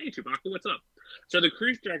 Hey, Chewbacca, what's up? So the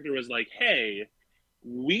cruise director was like, "Hey,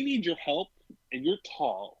 we need your help, and you're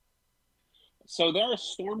tall. So there are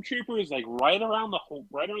stormtroopers like right around the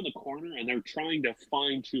corner, and they're trying to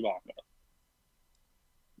find Chewbacca.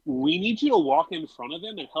 We need you to walk in front of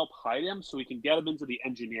him and help hide him, so we can get him into the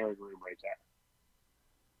engineering room right there."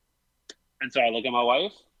 And so I look at my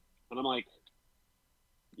wife, and I'm like,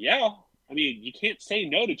 "Yeah, I mean, you can't say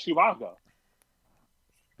no to Chewbacca.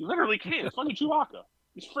 You literally can't. It's fucking Chewbacca.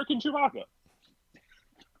 It's freaking Chewbacca."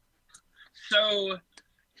 So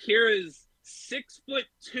here is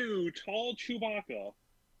 6'2" tall Chewbacca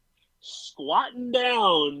squatting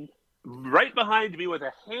down right behind me with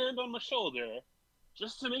a hand on my shoulder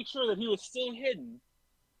just to make sure that he was still hidden.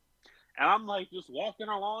 And I'm like just walking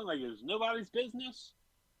along like it's nobody's business,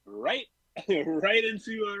 right right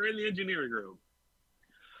into in the engineering room.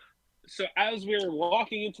 So as we were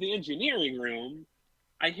walking into the engineering room,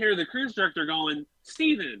 I hear the cruise director going,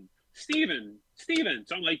 Steven.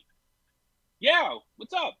 So I'm like, "Yeah,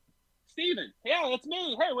 what's up? Steven. Yeah, that's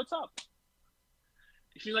me. Hey, what's up?"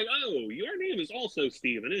 She's like, "Oh, your name is also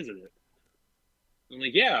Steven, isn't it?" I'm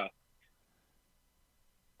like, "Yeah."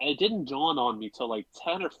 And it didn't dawn on me till like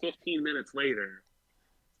 10 or 15 minutes later.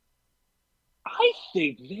 I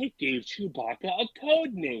think they gave Chewbacca a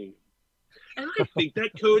code name. And I think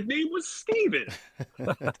that code name was Steven.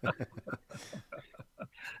 And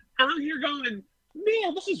I'm here going,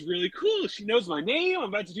 "Man, this is really cool. She knows my name. I'm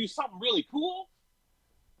about to do something really cool."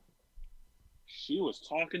 She was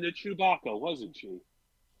talking to Chewbacca, wasn't she?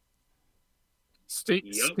 Steve,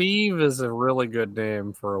 Yep. Steve is a really good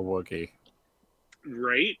name for a Wookiee.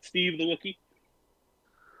 Right? Steve the Wookiee.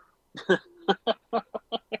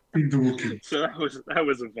 The Wookiee. So that was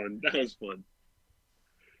fun. That was fun.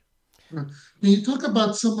 Can you talk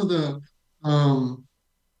about some of the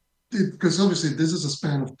because obviously this is a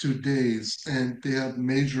span of 2 days and they have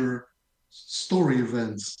major story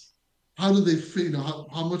events. How do they fit?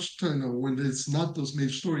 How much time? When it's not those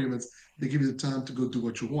major story events, they give you the time to go do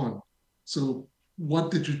what you want. So,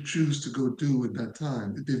 what did you choose to go do at that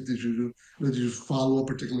time? Did you follow a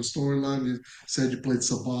particular storyline? You said you played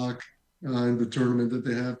Sabak in the tournament that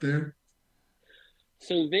they have there.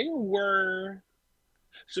 So there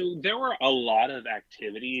were a lot of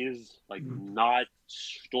activities like Mhm. not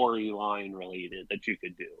storyline related that you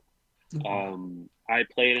could do. Okay. I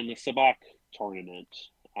played in the Sabak tournament.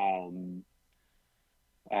 Um,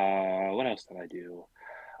 what else did I do?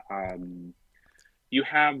 Um, you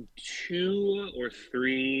have 2 or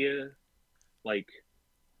 3 like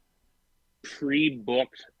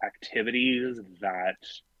pre-booked activities that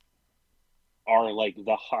are like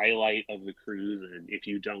the highlight of the cruise, and if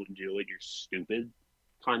you don't do it, you're stupid,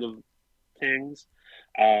 kind of things.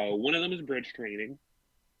 One of them is bridge training,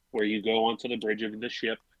 where you go onto the bridge of the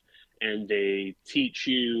ship and they teach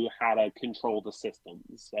you how to control the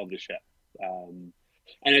systems of the ship. Um,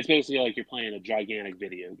 and it's basically like you're playing a gigantic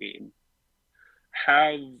video game.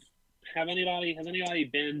 Have has anybody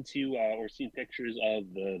been to or seen pictures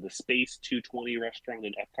of the Space 220 restaurant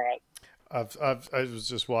in Epcot? I was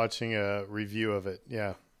just watching a review of it.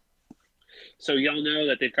 Yeah. So y'all know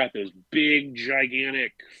that they've got those big,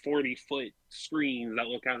 gigantic 40-foot screens that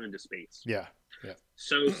look out into space. Yeah. Yeah.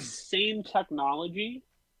 So same technology,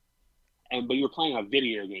 but you're playing a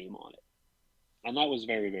video game on it, and that was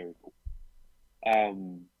very, very cool.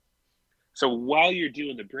 So while you're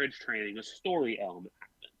doing the bridge training, a story element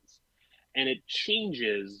happens, and it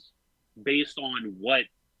changes based on what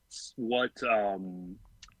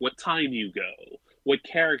time you go, what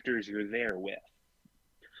characters you're there with.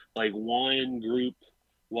 Like one group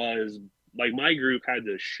was like my group had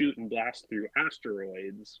to shoot and blast through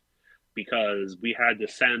asteroids because we had to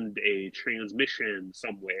send a transmission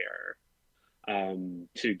somewhere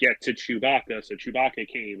to get to Chewbacca. So Chewbacca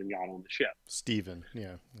came and got on the ship. Steven,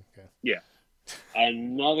 yeah. Okay. Yeah.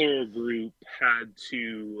 Another group had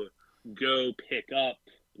to go pick up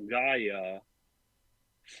Gaia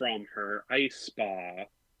from her ice spa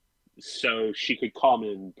so she could come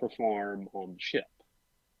and perform on the ship.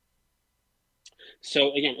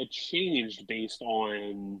 So again, it changed based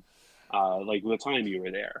on like the time you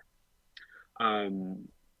were there.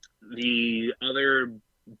 The other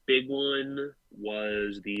big one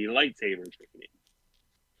was the lightsaber training,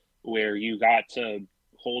 where you got to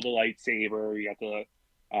hold a lightsaber, you got to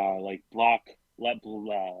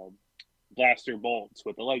blaster bolts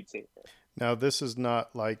with the lightsaber. Now, this is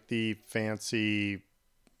not like the fancy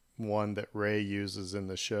one that Rey uses in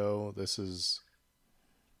the show. This is...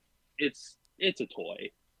 It's a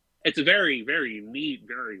toy. It's a very, very neat,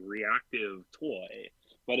 very reactive toy,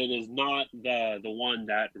 but it is not the one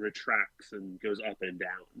that retracts and goes up and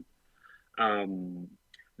down.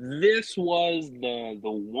 This was the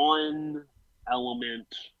one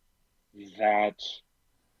element that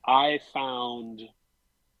I found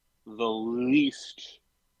the least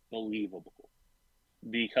believable,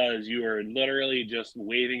 because you are literally just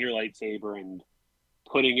waving your lightsaber and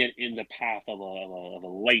putting it in the path of a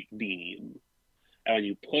light beam. And when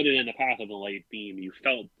you put it in the path of the light beam, you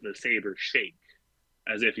felt the saber shake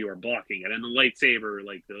as if you were blocking it. And the lightsaber,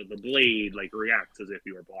 like the blade, like reacts as if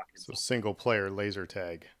you were blocking it. So single player laser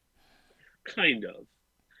tag. Kind of.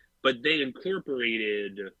 But they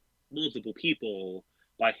incorporated multiple people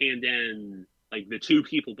by handing like the two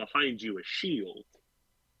people behind you a shield.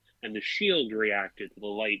 And the shield reacted to the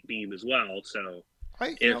light beam as well. So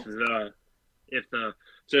the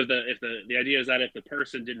idea is that if the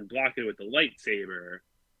person didn't block it with the lightsaber,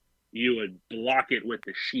 you would block it with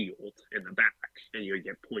the shield in the back, and you would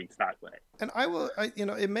get points that way. And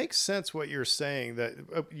it makes sense what you're saying, that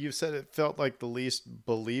you said it felt like the least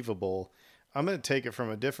believable. I'm going to take it from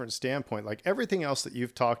a different standpoint. Like everything else that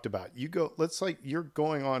you've talked about, you're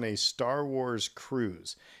going on a Star Wars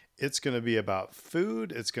cruise. It's going to be about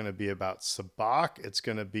food. It's going to be about sabacc. It's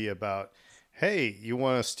going to be about, hey, you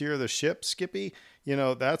want to steer the ship, Skippy?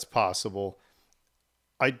 That's possible.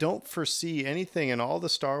 I don't foresee anything in all the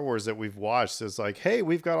Star Wars that we've watched as like, hey,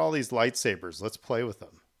 we've got all these lightsabers. Let's play with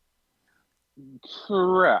them.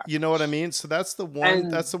 Correct. You know what I mean? So that's the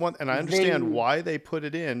one. And I understand why they put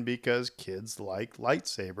it in, because kids like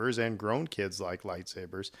lightsabers and grown kids like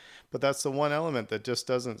lightsabers. But that's the one element that just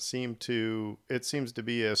doesn't seem to. It seems to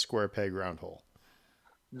be a square peg round hole.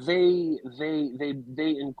 They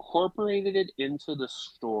incorporated it into the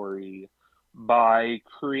story by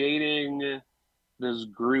creating this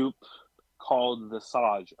group called the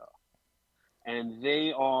Saja, and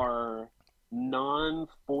they are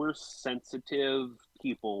non-force sensitive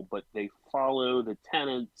people, but they follow the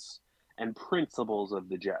tenets and principles of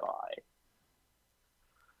the Jedi.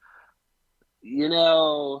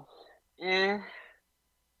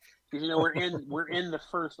 Because we're in the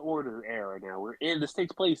First Order era now. This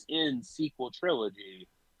takes place in sequel trilogy,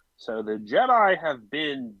 so the Jedi have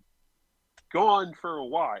been gone for a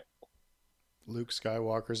while. Luke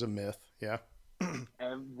Skywalker's a myth, yeah.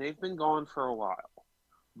 And they've been gone for a while,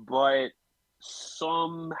 but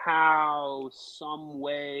somehow, some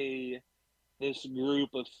way, this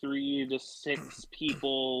group of 3 to 6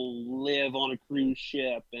 people live on a cruise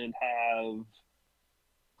ship and have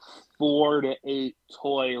 4 to 8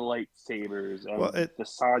 toy lightsabers. The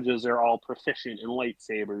Sajas are all proficient in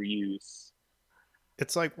lightsaber use.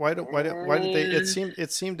 It's like, why did they?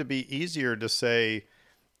 It seemed to be easier to say,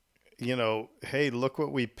 hey, look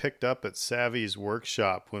what we picked up at Savvy's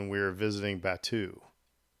workshop when we were visiting Batuu.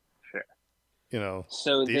 Sure.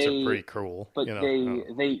 So these are pretty cool. But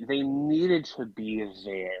they needed to be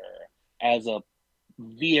there as a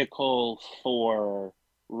vehicle for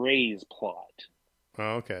Rey's plot.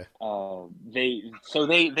 Oh, okay.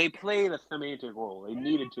 They played a thematic role. They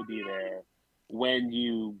needed to be there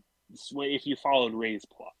if you followed Rey's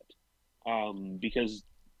plot, because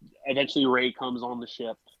eventually Rey comes on the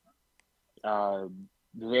ship.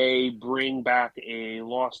 They bring back a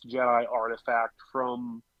lost Jedi artifact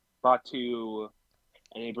from Batuu,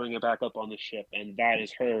 and they bring it back up on the ship, and that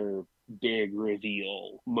is her big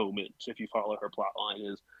reveal moment. If you follow her plot line,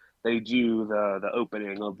 is they do the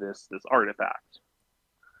opening of this artifact.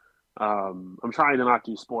 I'm trying to not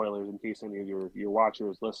do spoilers in case any of your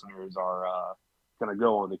watchers, listeners are going to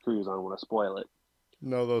go on the cruise. I don't want to spoil it.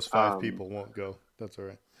 No, those 5 people won't go. That's all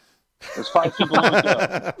right. There's 5 people on the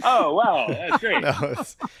show. Oh, wow. That's great.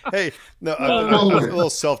 Hey, no, No a way. little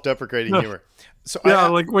self-deprecating humor. So Yeah,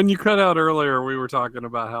 like when you cut out earlier, we were talking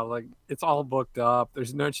about how like it's all booked up.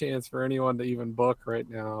 There's no chance for anyone to even book right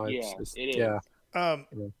now. It's Yeah, just, it is. yeah.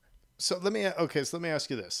 So let me ask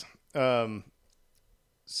you this.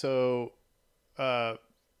 So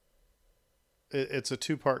it's a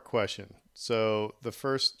two-part question. So the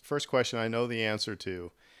first question I know the answer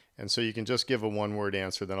to, and so you can just give a one-word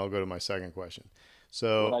answer. Then I'll go to my second question.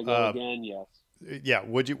 So Would I go again? Yes, yeah,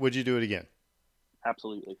 would you do it again?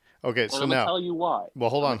 absolutely. Okay, And so I'm gonna now, tell you why.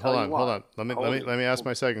 well, hold I'm on. gonna tell you why. Let me ask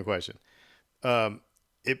my second question.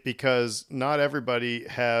 Because not everybody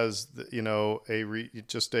has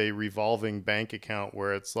just a revolving bank account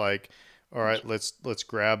where it's like, all right, let's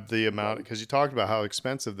grab the amount, because you talked about how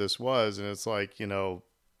expensive this was, and it's like It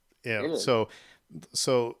is.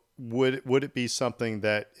 so would it be something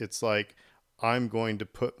that it's like, I'm going to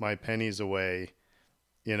put my pennies away,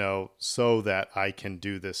 so that I can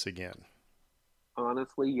do this again?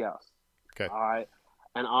 Honestly, yes. Okay.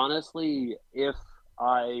 And honestly, if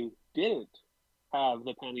I didn't have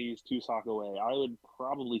the pennies to sock away, I would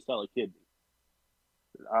probably sell a kidney.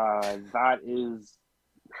 That is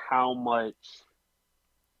how much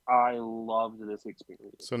I loved this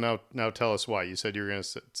experience. So now tell us why. You said you were going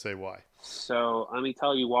to say why. So let me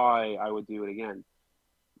tell you why I would do it again.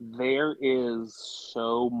 There is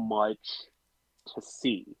so much to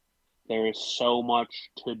see. There is so much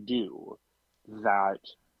to do that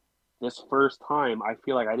this first time I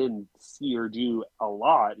feel like I didn't see or do a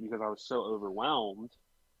lot because I was so overwhelmed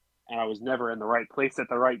and I was never in the right place at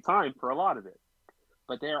the right time for a lot of it.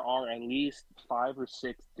 But there are at least 5 or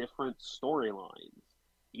 6 different storylines.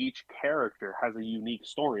 Each character has a unique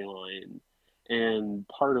storyline, and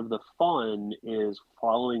part of the fun is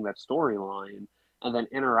following that storyline and then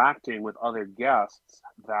interacting with other guests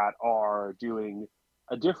that are doing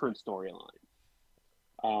a different storyline.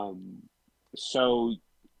 So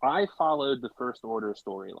I followed the First Order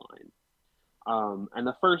storyline, and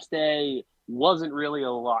the first day wasn't really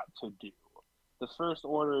a lot to do. The First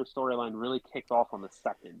Order storyline really kicked off on the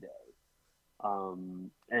second day.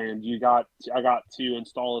 And I got to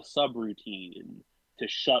install a subroutine to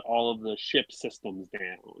shut all of the ship systems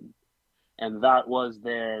down, and that was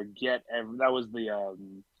the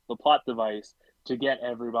plot device to get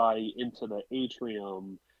everybody into the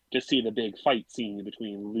atrium to see the big fight scene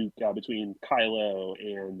between Kylo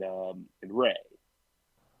and Rey.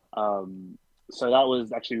 So that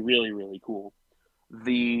was actually really really cool.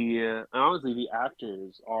 Honestly, the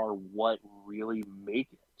actors are what really make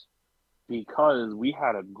it, because we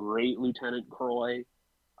had a great Lieutenant Croy.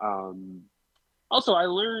 Also, I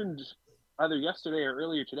learned either yesterday or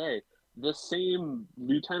earlier today, the same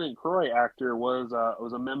Lieutenant Croy actor was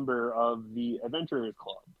a member of the Adventurers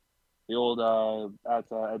Club, the old at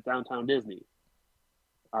Downtown Disney.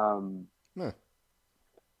 Huh.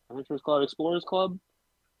 Adventurers Club, Explorers Club,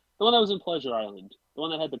 the one that was in Pleasure Island, the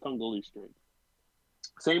one that had the Kungaloo string.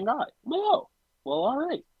 Same guy. I'm like, oh, well, all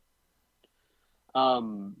right.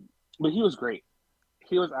 But he was great.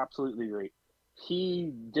 He was absolutely great.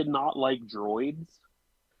 He did not like droids,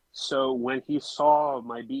 so when he saw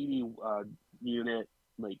my BD unit,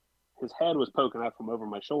 like his head was poking out from over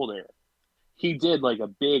my shoulder, he did like a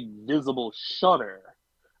big visible shudder.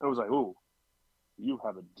 I was like, "Ooh, you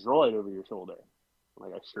have a droid over your shoulder." I'm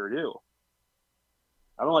like, I sure do.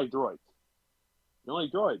 I don't like droids. Don't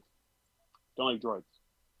like droids. Don't like droids.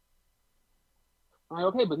 I'm like,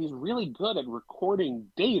 okay, but he's really good at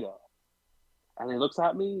recording data. And he looks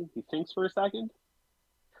at me. He thinks for a second.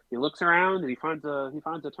 He looks around and he finds a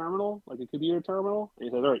terminal, like a computer terminal, and he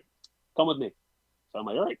says, "All right, come with me." So I'm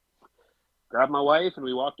like, "All right." Grabbed my wife and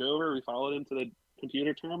we walked over. We followed him to the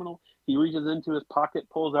computer terminal. He reaches into his pocket,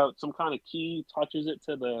 pulls out some kind of key, touches it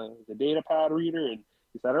to the data pad reader, and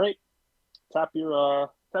he said, "All right, tap your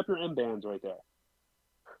M bands right there."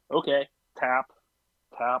 Okay, tap,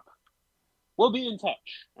 tap. We'll be in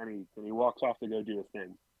touch. And he walks off to go do his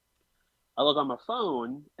thing. I look on my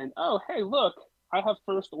phone and, oh, hey, look, I have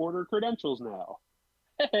First Order credentials now.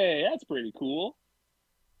 Hey, that's pretty cool.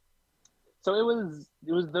 So it was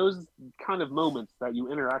those kind of moments that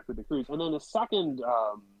you interact with the crews. And then the second,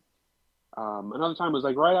 another time was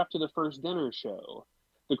like right after the first dinner show.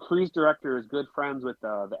 The cruise director is good friends with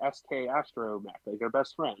the SK Astromech, like they're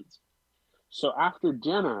best friends. So after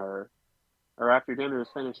dinner is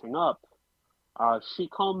finishing up, she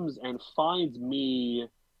comes and finds me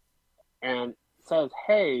and says,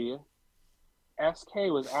 "Hey,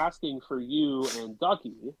 SK was asking for you and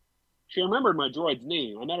Ducky." She remembered my droid's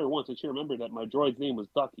name. I met her once, and she remembered that my droid's name was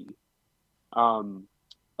Ducky.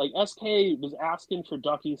 like SK was asking for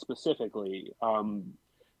Ducky specifically.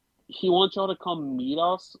 He wants y'all to come meet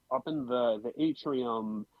us up in the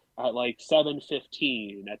atrium at like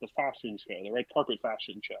 7:15 at the fashion show, the red carpet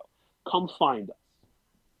fashion show. Come find us.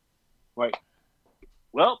 Right.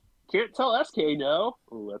 Well, can't tell SK no.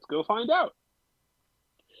 Let's go find out.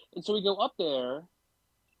 And so we go up there,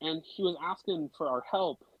 and he was asking for our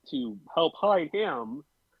help to help hide him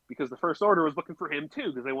because the First Order was looking for him too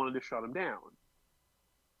because they wanted to shut him down.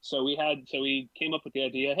 So we came up with the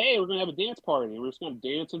idea, hey, we're gonna have a dance party. We're just gonna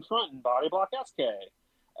dance in front and body block SK,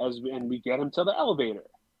 and we get him to the elevator,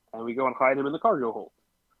 and we go and hide him in the cargo hold.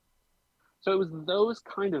 So it was those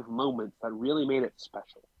kind of moments that really made it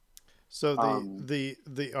special. So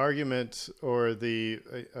the argument, or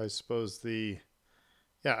I suppose the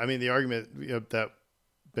argument that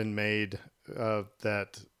been made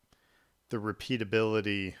that the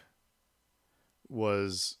repeatability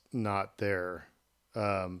was not there.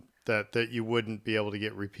 That you wouldn't be able to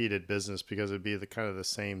get repeated business because it'd be the kind of the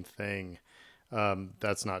same thing.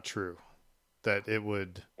 That's not true. That it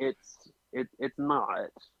would. It's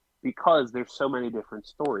not, because there's so many different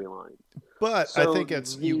storylines. But so I think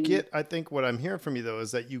I think what I'm hearing from you though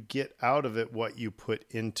is that you get out of it what you put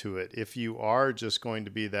into it. If you are just going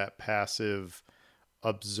to be that passive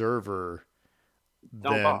observer,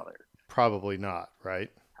 don't bother. Probably not, right?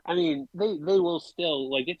 I mean, they will still,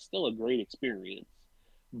 like, it's still a great experience,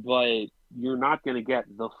 but you're not going to get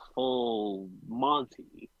the full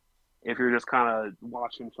Monty if you're just kind of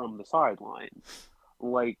watching from the sidelines.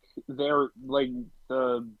 Like, they're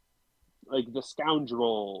the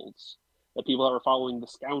scoundrels, the people that were following the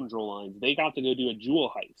scoundrel lines, they got to go do a jewel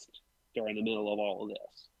heist during the middle of all of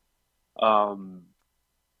this.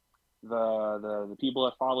 The people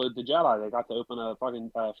that followed the Jedi, they got to open a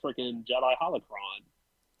freaking Jedi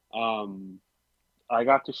holocron. I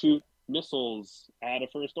got to shoot missiles at a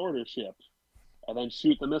First Order ship, and then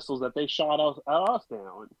shoot the missiles that they shot at us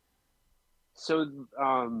down.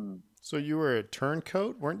 So you were a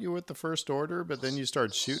turncoat, weren't you, with the First Order? But then you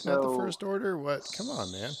started shooting at the First Order. What? Come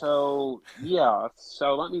on, man. So yeah.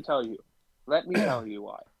 So let me tell you why.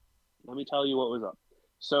 Let me tell you what was up.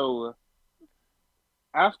 So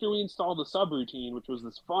after we installed the subroutine, which was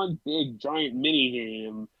this fun, big, giant mini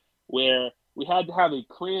game where we had to have a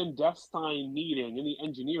clandestine meeting in the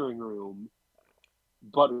engineering room,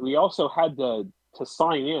 but we also had to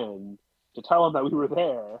sign in to tell them that we were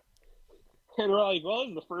there. And we're like, well, this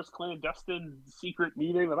is the first clandestine secret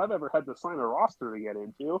meeting that I've ever had to sign a roster to get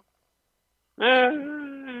into.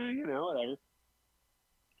 Whatever.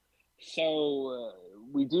 So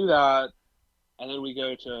we do that, and then we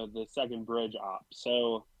go to the second bridge op.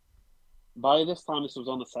 So by this time, this was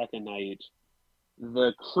on the second night,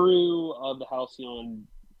 the crew of the Halcyon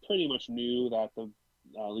pretty much knew that the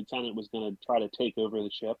lieutenant was going to try to take over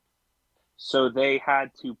the ship. So they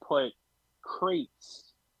had to put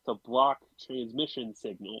crates to block transmission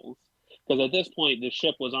signals, because at this point the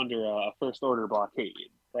ship was under a First Order blockade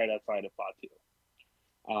right outside of Batu.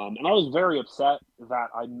 And I was very upset that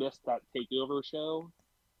I missed that takeover show.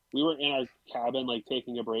 We were in our cabin, like,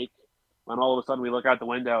 taking a break, when all of a sudden we look out the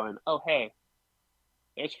window and, oh, hey,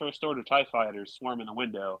 there's First Order TIE fighters swarming the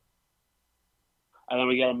window. And then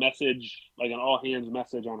we get a message, like an all-hands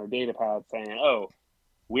message on our data pad saying, oh,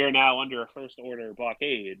 we're now under a First Order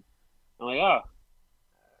blockade. I'm like, oh,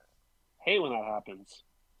 hate when that happens.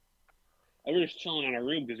 I was just chilling in our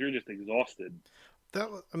room because we were just exhausted.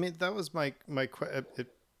 That was my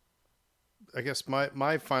I guess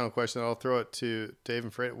my final question. I'll throw it to Dave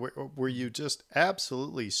and Fred. Were you just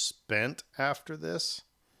absolutely spent after this?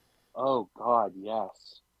 Oh God,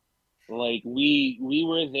 yes. Like we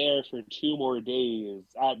were there for 2 more days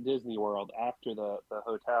at Disney World after the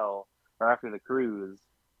hotel, or after the cruise,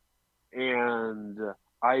 and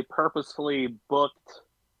I purposefully booked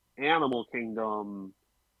Animal Kingdom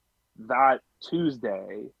that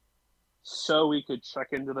Tuesday so we could check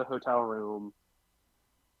into the hotel room,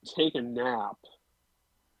 take a nap,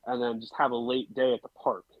 and then just have a late day at the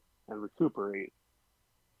park and recuperate.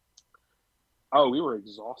 Oh, we were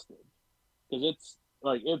exhausted because it's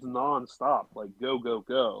nonstop. Like, go, go,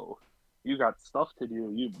 go. You got stuff to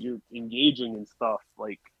do. You're engaging in stuff.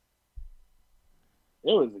 Like,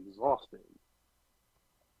 it was exhausting.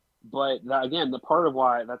 But that's part of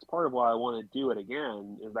why I want to do it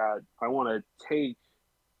again, is that I want to take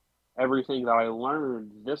everything that I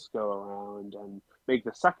learned this go around and make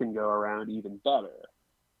the second go around even better.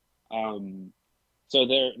 So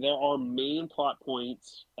there are main plot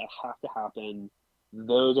points that have to happen.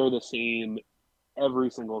 Those are the same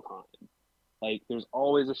every single time. Like, there's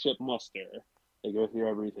always a ship muster. They go through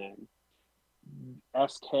everything.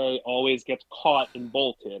 SK always gets caught and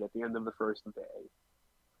bolted at the end of the first day.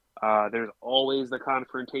 There's always the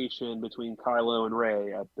confrontation between Kylo and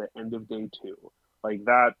Rey at the end of day 2. Like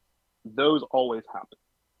that, those always happen.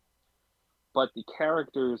 But the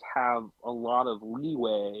characters have a lot of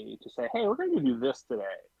leeway to say, hey, we're going to do this today.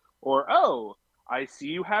 Or, oh, I see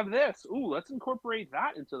you have this. Ooh, let's incorporate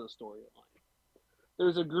that into the storyline.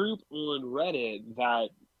 There's a group on Reddit that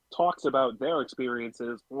talks about their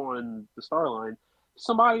experiences on the Starline.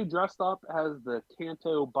 Somebody dressed up as the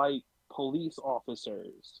Canto Bight police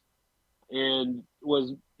officers and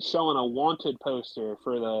was showing a wanted poster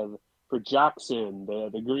for Jackson,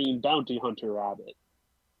 the green bounty hunter rabbit.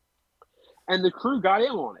 And the crew got in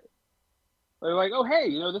on it. They're like, "Oh, hey,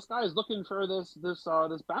 this guy is looking for this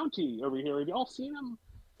bounty over here. Have y'all seen him?"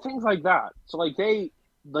 Things like that. So they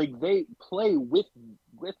play with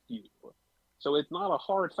you. So it's not a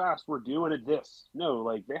hard fast. We're doing it this.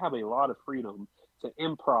 No, they have a lot of freedom to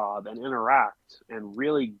improv and interact and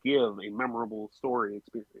really give a memorable story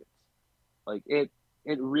experience.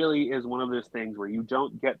 It really is one of those things where you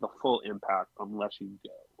don't get the full impact unless you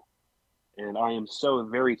go. And I am so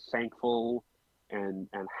very thankful and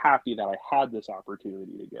happy that I had this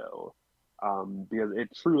opportunity to go, because it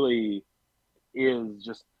truly is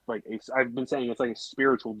just I've been saying, it's like a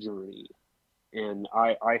spiritual journey, and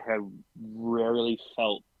I have rarely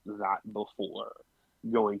felt that before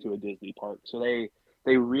going to a Disney park. So they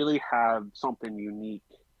really have something unique.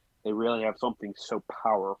 They really have something so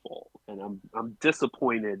powerful, and I'm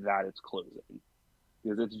disappointed that it's closing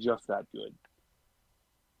because it's just that good.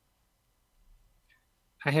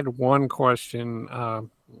 I had one question,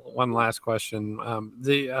 one last question. I'm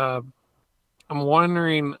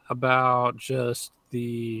wondering about just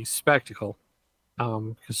the spectacle,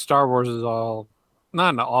 because Star Wars is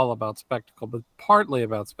not all about spectacle, but partly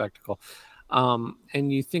about spectacle.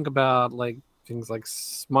 And you think about things like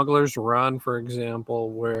Smuggler's Run, for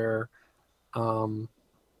example, where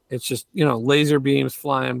it's just laser beams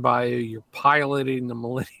flying by you. You're piloting the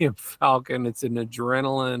Millennium Falcon. It's an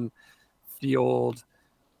adrenaline fueled.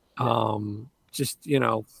 Just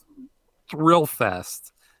thrill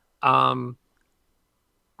fest.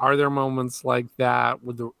 Are there moments like that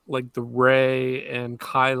with the Rey and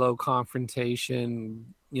Kylo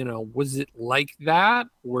confrontation? Was it like that?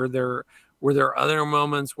 Were there other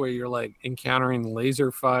moments where you're encountering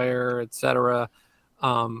laser fire, etc.?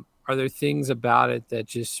 Are there things about it that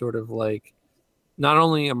just sort of not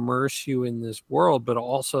only immerse you in this world, but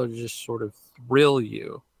also just sort of thrill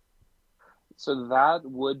you? So that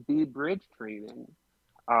would be bridge training.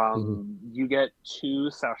 You get 2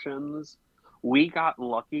 sessions. We got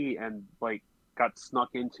lucky and got snuck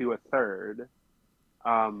into a third.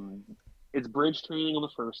 It's bridge training on the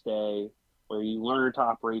first day where you learn to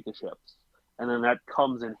operate the ships. And then that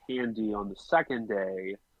comes in handy on the second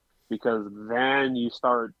day, because then you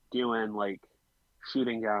start doing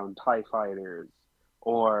shooting down TIE fighters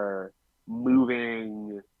or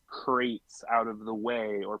moving crates out of the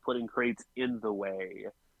way or putting crates in the way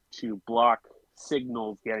to block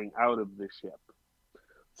signals getting out of the ship.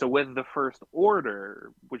 So with the First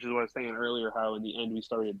Order, which is what I was saying earlier, how in the end we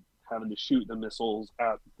started having to shoot the missiles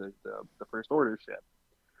at the First Order ship,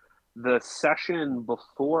 the session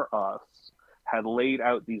before us had laid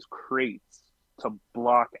out these crates to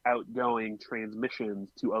block outgoing transmissions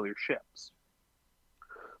to other ships.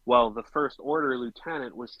 Well, the First Order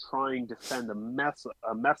lieutenant was trying to send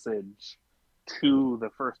a message to the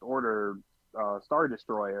First Order Star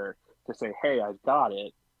Destroyer to say, hey, I've got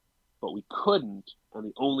it, but we couldn't, and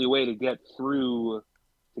the only way to get through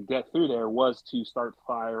there was to start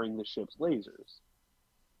firing the ship's lasers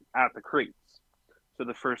at the crates. So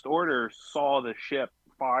the First Order saw the ship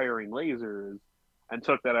firing lasers and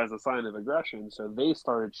took that as a sign of aggression, so they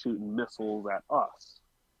started shooting missiles at us.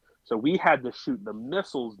 So we had to shoot the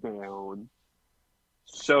missiles down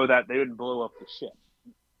so that they wouldn't blow up the ship.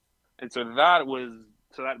 And so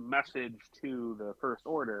that message to the First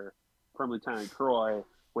Order from Lieutenant Croy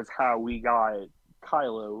was how we got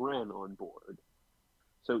Kylo Ren on board.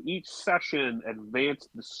 So each session advanced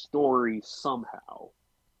the story somehow.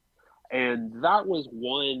 And that was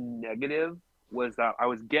one negative, was that I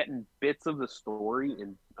was getting bits of the story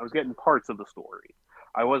and I was getting parts of the story.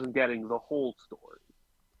 I wasn't getting the whole story.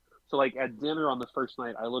 So at dinner on the first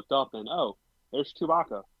night, I looked up and, oh, there's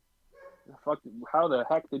Chewbacca. How the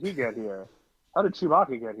heck did he get here? How did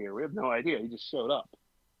Chewbacca get here? We have no idea. He just showed up.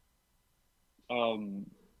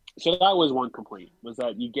 So that was one complaint, was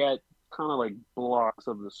that you get kind of blocks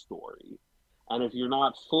of the story. And if you're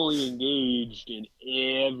not fully engaged in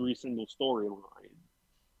every single storyline,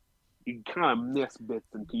 you kind of miss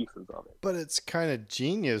bits and pieces of it. But it's kind of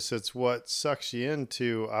genius. It's what sucks you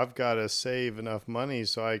into. I've got to save enough money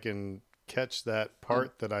so I can catch that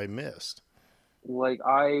part that I missed. Like,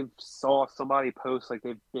 I saw somebody post like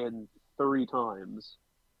they've been 3 times,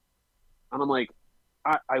 and I'm like,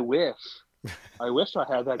 I wish I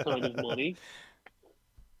had that kind of money,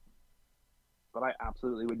 but I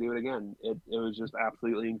absolutely would do it again. It was just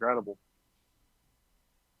absolutely incredible.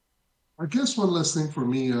 I guess one last thing for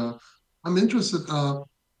me, I'm interested.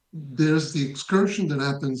 There's the excursion that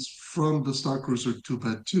happens from the Star Cruiser to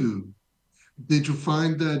Batu. Did you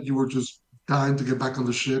find that you were just dying to get back on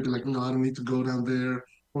the ship? You're like, no, I don't need to go down there,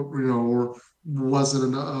 or was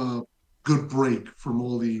it a good break from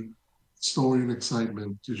all the story and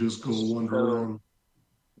excitement to just go wander So around?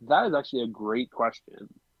 that is actually a great question.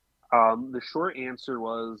 The short answer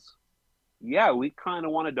was, yeah, we kind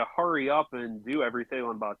of wanted to hurry up and do everything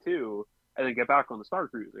on Batu and then get back on the Star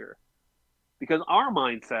Cruiser. Because our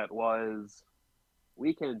mindset was,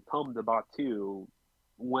 we can come to Batu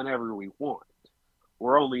whenever we want.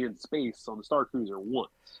 We're only in space on the Star Cruiser once.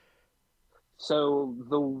 So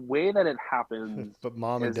the way that it happens But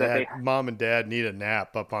is that mom and dad need a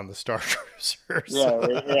nap up on the Star Cruiser. yeah,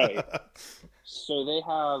 right. So they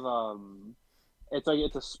have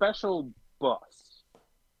it's a special bus,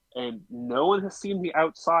 and no one has seen the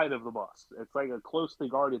outside of the bus. It's like a closely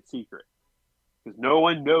guarded secret because no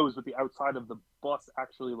one knows what the outside of the bus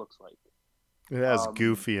actually looks like. It has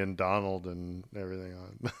Goofy and Donald and everything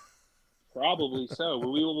on. Probably so, but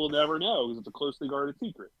we will never know because it's a closely guarded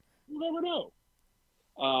secret. We'll never know.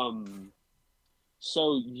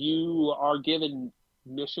 So you are given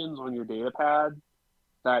missions on your data pad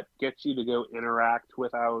that gets you to go interact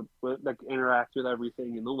with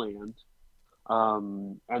everything in the land,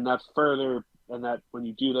 and that when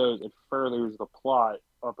you do those, it furthers the plot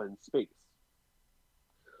up in space.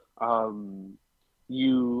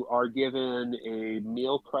 You are given a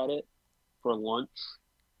meal credit for lunch,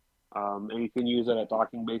 and you can use it at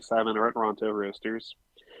Docking Bay 7 or at Ronto Roasters.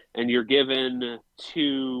 And you're given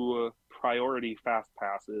 2 priority fast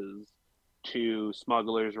passes to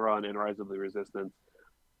Smuggler's Run and Rise of the Resistance.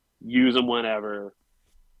 Use them whenever.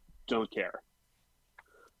 Don't care.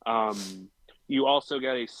 You also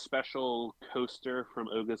get a special coaster from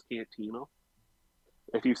Oga's Cantina.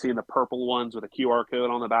 If you've seen the purple ones with a QR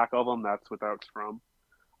code on the back of them, that's what that's from.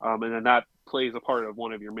 And then that plays a part of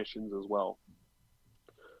one of your missions as well.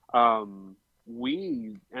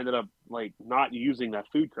 We ended up like not using that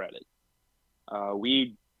food credit.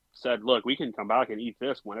 We said, look, we can come back and eat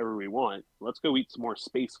this whenever we want. Let's go eat some more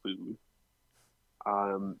space food.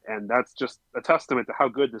 And that's just a testament to how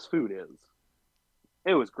good this food is.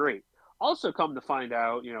 It was great. Also, come to find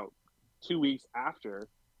out, 2 weeks after,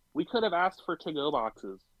 we could have asked for to-go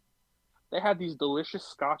boxes. They had these delicious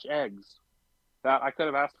Scotch eggs that I could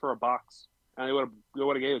have asked for a box, and they would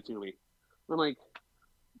have gave it to me. I'm like,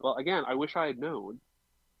 well, again, I wish I had known.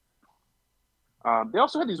 They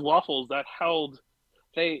also had these waffles that held.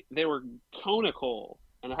 They were conical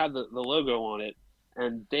and it had the logo on it,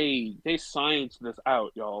 and they scienced this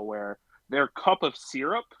out, y'all, where their cup of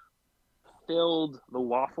syrup filled the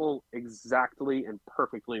waffle exactly and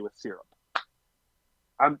perfectly with syrup.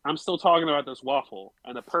 I'm still talking about this waffle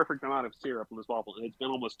and the perfect amount of syrup in this waffle, and it's been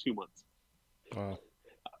almost 2 months. Wow.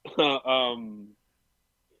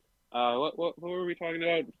 What were we talking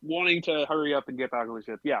about? Wanting to hurry up and get back on the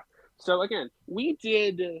ship. Yeah. So again, we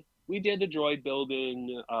did the droid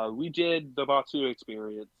building. We did the Batu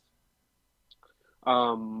experience.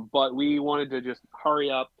 But we wanted to just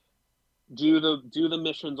hurry up, do the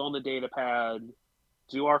missions on the data pad,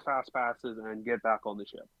 do our fast passes, and get back on the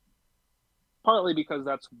ship. Partly because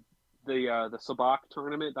that's the Sabak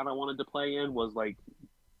tournament that I wanted to play in was like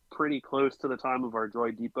pretty close to the time of our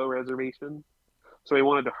Droid Depot reservation. So we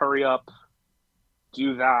wanted to hurry up,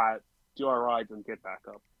 do that, do our rides, and get back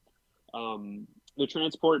up. The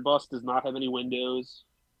transport bus does not have any windows.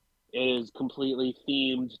 It is completely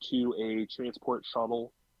themed to a transport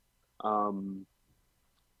shuttle.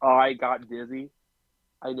 I got dizzy.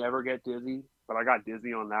 I never get dizzy, but I got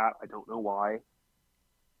dizzy on that. I don't know why.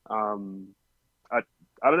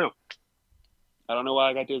 I don't know. I don't know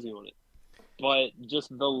why I got dizzy on it. But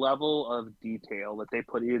just the level of detail that they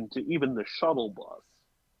put into even the shuttle bus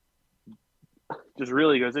just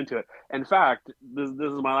really goes into it. In fact, this is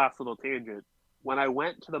my last little tangent. When I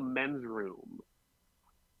went to the men's room,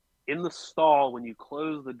 in the stall, when you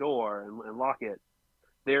close the door and lock it,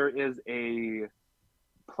 there is a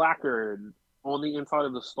placard on the inside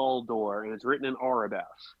of the stall door, and it's written in Arabic.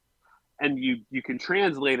 And you can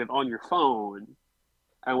translate it on your phone,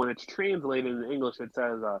 And when it's translated in English, it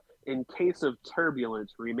says, "In case of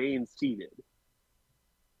turbulence, remain seated."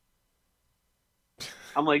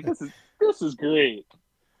 I'm like, this is great.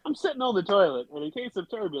 I'm sitting on the toilet, and in case of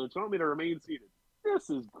turbulence, you want me to remain seated. This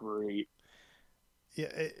is great.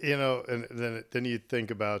 Yeah, and then you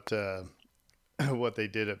think about what they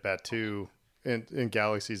did at Batu in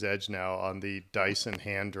Galaxy's Edge now on the Dyson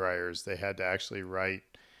hand dryers. They had to actually write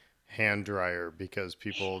hand dryer because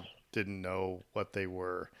people didn't know what they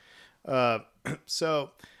were.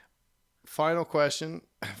 So, final question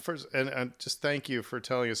first, and just thank you for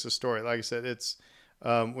telling us the story. Like I said, it's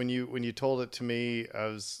when you told it to me, I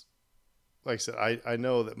was like I said, I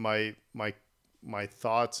know that my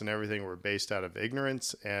thoughts and everything were based out of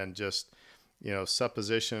ignorance and just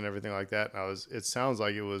supposition and everything like that. And it sounds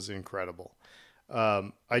like it was incredible.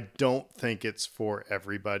 I don't think it's for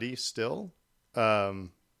everybody still, but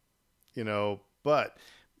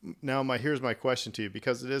now here's my question to you,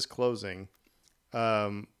 because it is closing.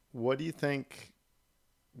 What do you think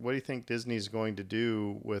Disney's going to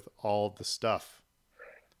do with all the stuff?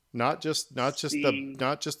 Not just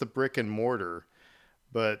the brick and mortar,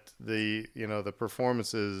 but the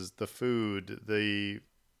performances, the food, the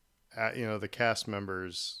cast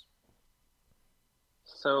members.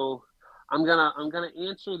 So I'm gonna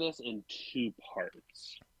answer this in two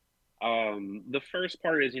parts. The first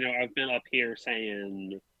part is, I've been up here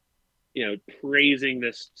saying, praising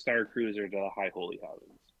this Starcruiser to the high holy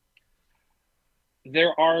heavens.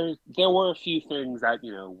 There were a few things that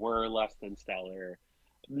were less than stellar,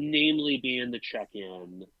 namely being the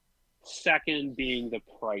check-in, second being the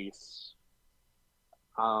price,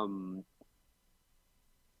 and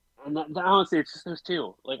that honestly, it's just those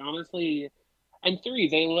two. Like, honestly, and three,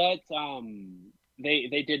 they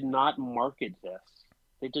did not market this.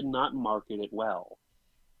 They did not market it well.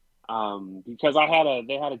 Because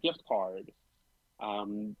they had a gift card,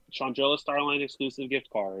 Shangela Starline exclusive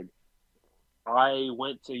gift card. I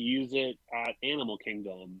went to use it at Animal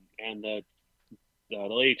Kingdom, and the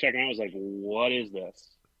lady checking out was like, "What is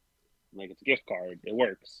this?" I'm like, "It's a gift card. It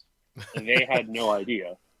works." And they had no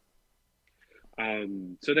idea.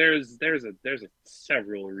 So there's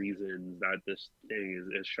several reasons that this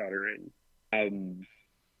thing is shuttering. I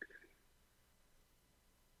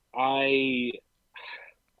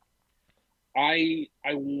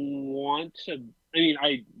want to.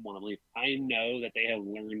 I want to believe. I know that they have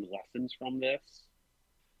learned lessons from this.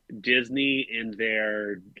 Disney, in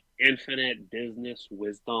their infinite business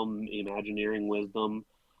wisdom, Imagineering wisdom,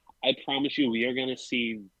 I promise you, we are going to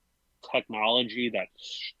see technology that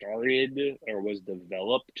started or was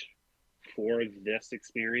developed for this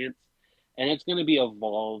experience, and it's going to be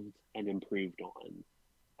evolved and improved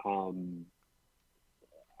on.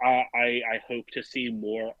 I hope to see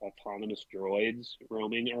more autonomous droids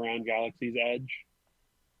roaming around Galaxy's Edge.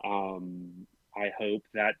 I hope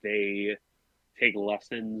that they take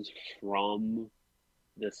lessons from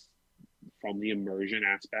the immersion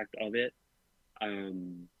aspect of it.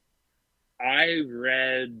 I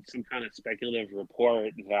read some kind of speculative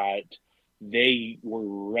report that they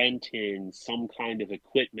were renting some kind of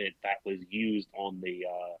equipment that was used on the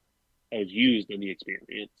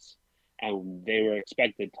experience, and they were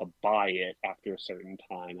expected to buy it after a certain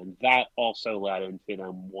time, and that also led into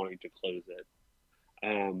them wanting to close it.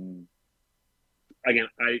 Again,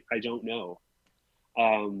 I don't know.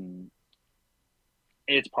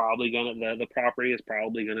 It's probably the property is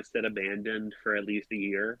probably gonna sit abandoned for at least a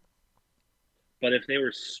year. But if they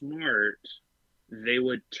were smart, they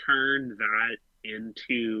would turn that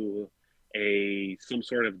into some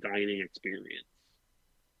sort of dining experience.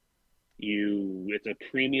 It's a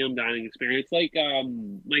premium dining experience, like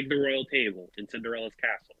the Royal Table in Cinderella's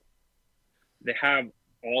Castle. They have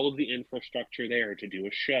all of the infrastructure there to do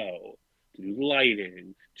a show, to do the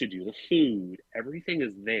lighting, to do the food. Everything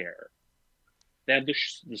is there. They have the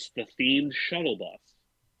themed shuttle bus.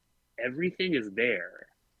 Everything is there.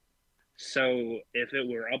 So if it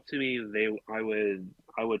were up to me, I would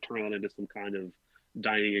turn that into some kind of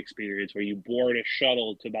dining experience where you board a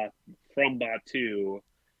shuttle from Batu,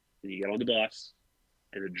 and you get on the bus,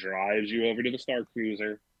 and it drives you over to the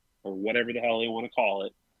Starcruiser, or whatever the hell they want to call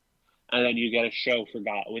it, and then you get a show with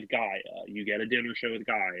Gaia. You get a dinner show with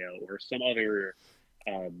Gaia, or some other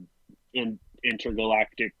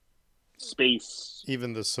intergalactic space.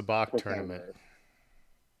 Even the Sabacc tournament.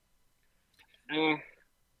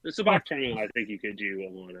 The Sabacc tournament, I think you could do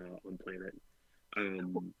on Planet.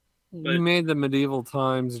 We made the medieval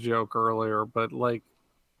times joke earlier, but Fredo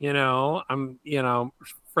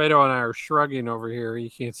and I are shrugging over here. You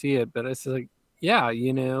can't see it, but it's like, yeah,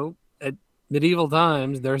 at medieval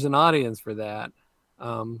times, there's an audience for that.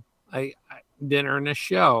 dinner and a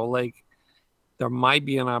show. Like there might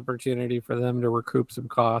be an opportunity for them to recoup some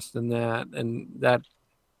cost in that, and that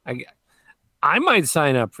I might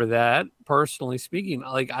sign up for that, personally speaking.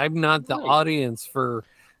 Like I'm not the Right. audience for,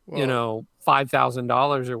 Well,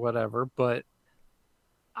 $5,000 or whatever, but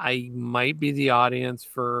I might be the audience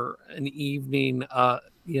for an evening,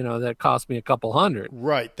 that cost me a couple hundred.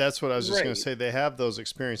 right. That's what I was just going to Right. say. They have those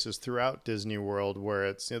experiences throughout Disney World where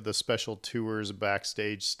it's the special tours,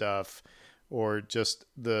 backstage stuff, or just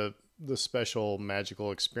the special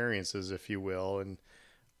magical experiences, if you will. And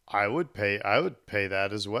I would pay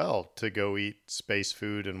that as well to go eat space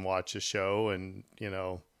food and watch a show and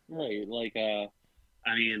Right.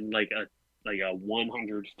 I mean, like a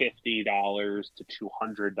 $150 to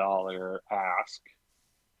 $200 ask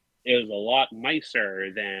is a lot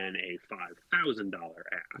nicer than a $5,000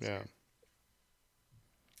 ask. yeah.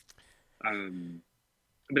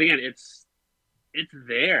 But again, it's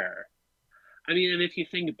there. I mean, and if you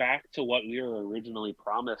think back to what we were originally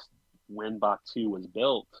promised when Batu was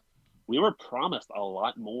built, we were promised a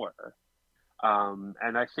lot more.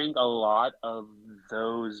 And I think a lot of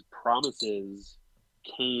those promises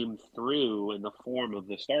came through in the form of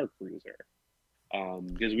the Star Cruiser.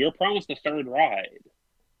 Because we were promised a third ride.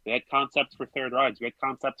 We had concepts for third rides. We had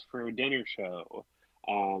concepts for a dinner show.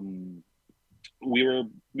 Um,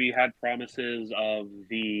 we had promises of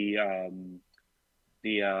the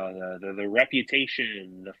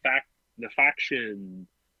reputation, the faction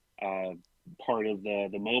uh, part of the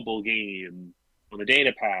mobile game on the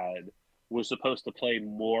data pad was supposed to play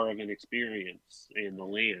more of an experience in the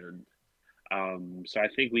land. So I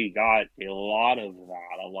think we got a lot of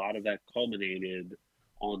that. A lot of that culminated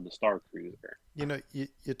on the Star Cruiser.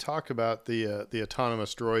 You talk about the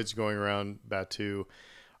autonomous droids going around Batu.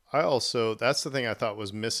 That's the thing I thought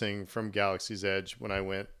was missing from Galaxy's Edge when I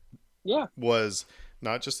went, Yeah, was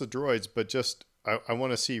not just the droids, but just I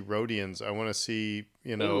want to see Rhodians. I want to see,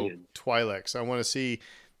 aliens, Twi'leks. I want to see,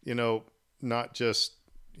 not just,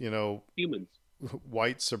 humans.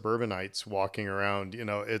 white suburbanites walking around.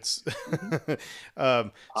 It's Mm-hmm.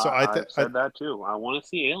 so I I've think said that too. I want to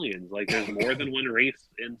see aliens. Like there's more than one race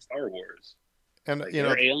in Star Wars. and Like there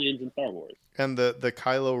are aliens in Star Wars. and the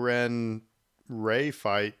Kylo Ren Rey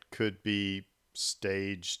fight could be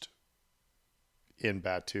staged in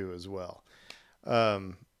Batu as well.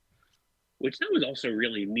 Um, Which that was also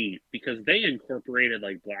really neat because they incorporated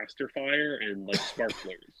like blaster fire and like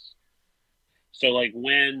sparklers. So like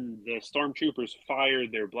when the stormtroopers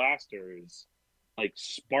fired their blasters, like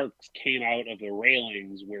sparks came out of the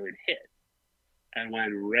railings where it hit. And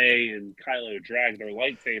when Rey and Kylo dragged their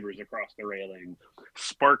lightsabers across the railing,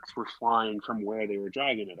 sparks were flying from where they were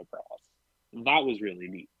dragging it across. And that was really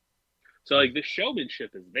neat. So like the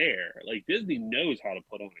showmanship is there. Like Disney knows how to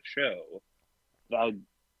put on a show.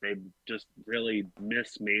 They just really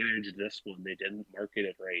mismanaged this one. They didn't market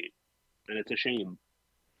it right, and it's a shame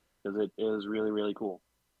because it is really really cool.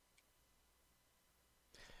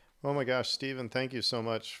 oh my gosh, Stephen, thank you so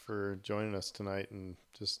much for joining us tonight and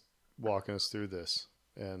just walking us through this.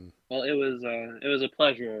 And Well, it was a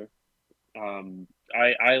pleasure.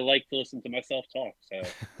 I like to listen to myself talk,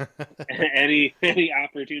 so any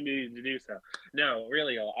opportunity to do so. No,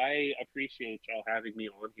 really, I appreciate y'all having me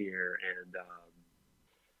on here and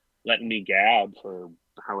letting me gab for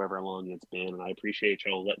however long it's been, and I appreciate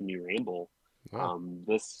y'all letting me ramble. yeah,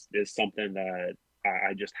 This is something that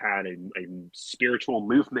I just had a spiritual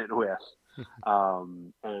movement with,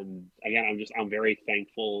 and again, I'm very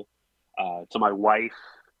thankful to my wife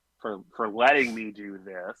for letting me do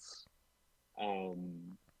this. Um,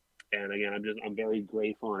 and again, I'm very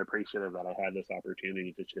grateful and appreciative that I had this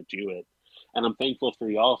opportunity to do it, and I'm thankful for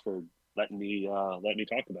y'all for letting me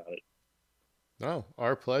talk about it. no,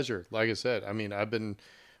 our pleasure. Like I said, I mean, I've been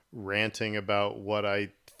ranting about what I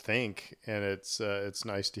think, and it's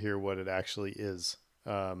nice to hear what it actually is,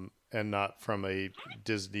 and not from a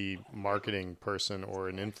Disney marketing person or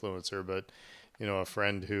an influencer, but a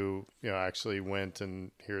friend who actually went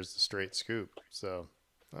and here's the straight scoop. So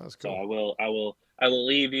that was So cool. I will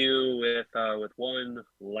leave you with one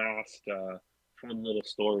last fun little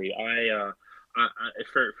story.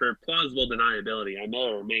 For plausible deniability, I may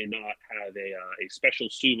or may not have a special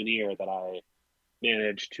souvenir that I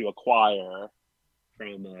managed to acquire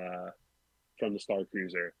from from the Star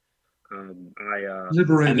Cruiser. I may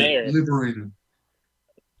Liberated, have liberated.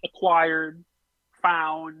 acquired,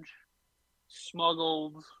 found,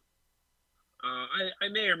 smuggled. I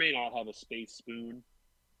may or may not have a space spoon.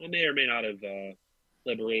 I may or may not have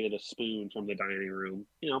liberated a spoon from the dining room.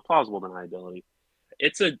 Plausible deniability.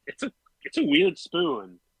 It's a weird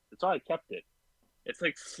spoon. That's why I kept it. It's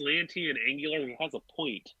like slanty and angular, and it has a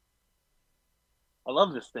point. I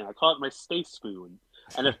love this thing. I call it my space spoon.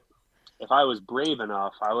 And if I was brave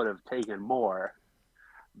enough, I would have taken more.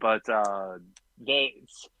 But sorry,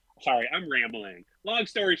 I'm rambling. Long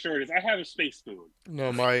story short is I have a space spoon.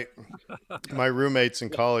 No, my roommates in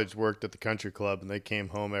college worked at the country club, and they came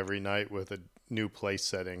home every night with a new place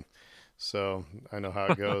setting. So I know how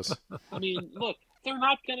it goes. I mean, look, they're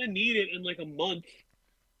not gonna need it in like a month.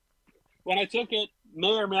 When I took it, may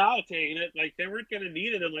or may not have taken it, like they weren't gonna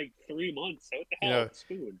need it in like 3 months. So what the hell, it's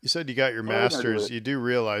spoon. You said you got your Why would I do master's. it? You do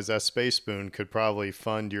realize that space spoon could probably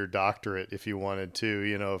fund your doctorate if you wanted to.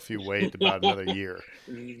 If you wait about another year.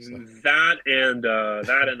 That and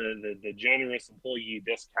the generous employee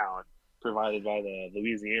discount provided by the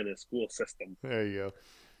Louisiana school system. There you go.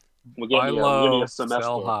 We'll give Buy you low, a semester.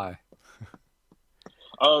 sell high.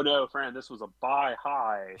 Oh no, friend, this was a buy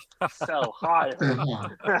high, sell higher.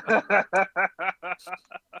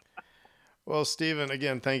 Well, Stephen,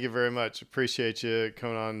 again, thank you very much. Appreciate you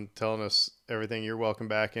coming on, telling us everything. You're welcome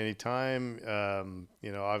back anytime.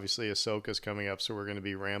 Obviously Ahsoka's coming up, so we're going to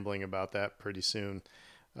be rambling about that pretty soon.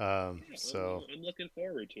 So I'm looking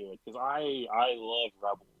forward to it because I love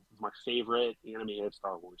Rebels. It's my favorite animated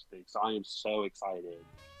Star Wars thing. So I am so excited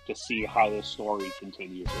to see how this story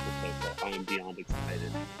continues with Ahsoka. I am beyond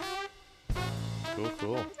excited.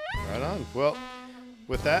 Cool. Right on. Well,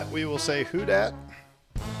 with that, we will say who dat.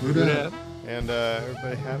 Who dat? And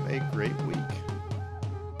everybody have a great week.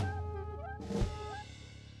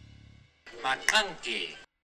 McConkey.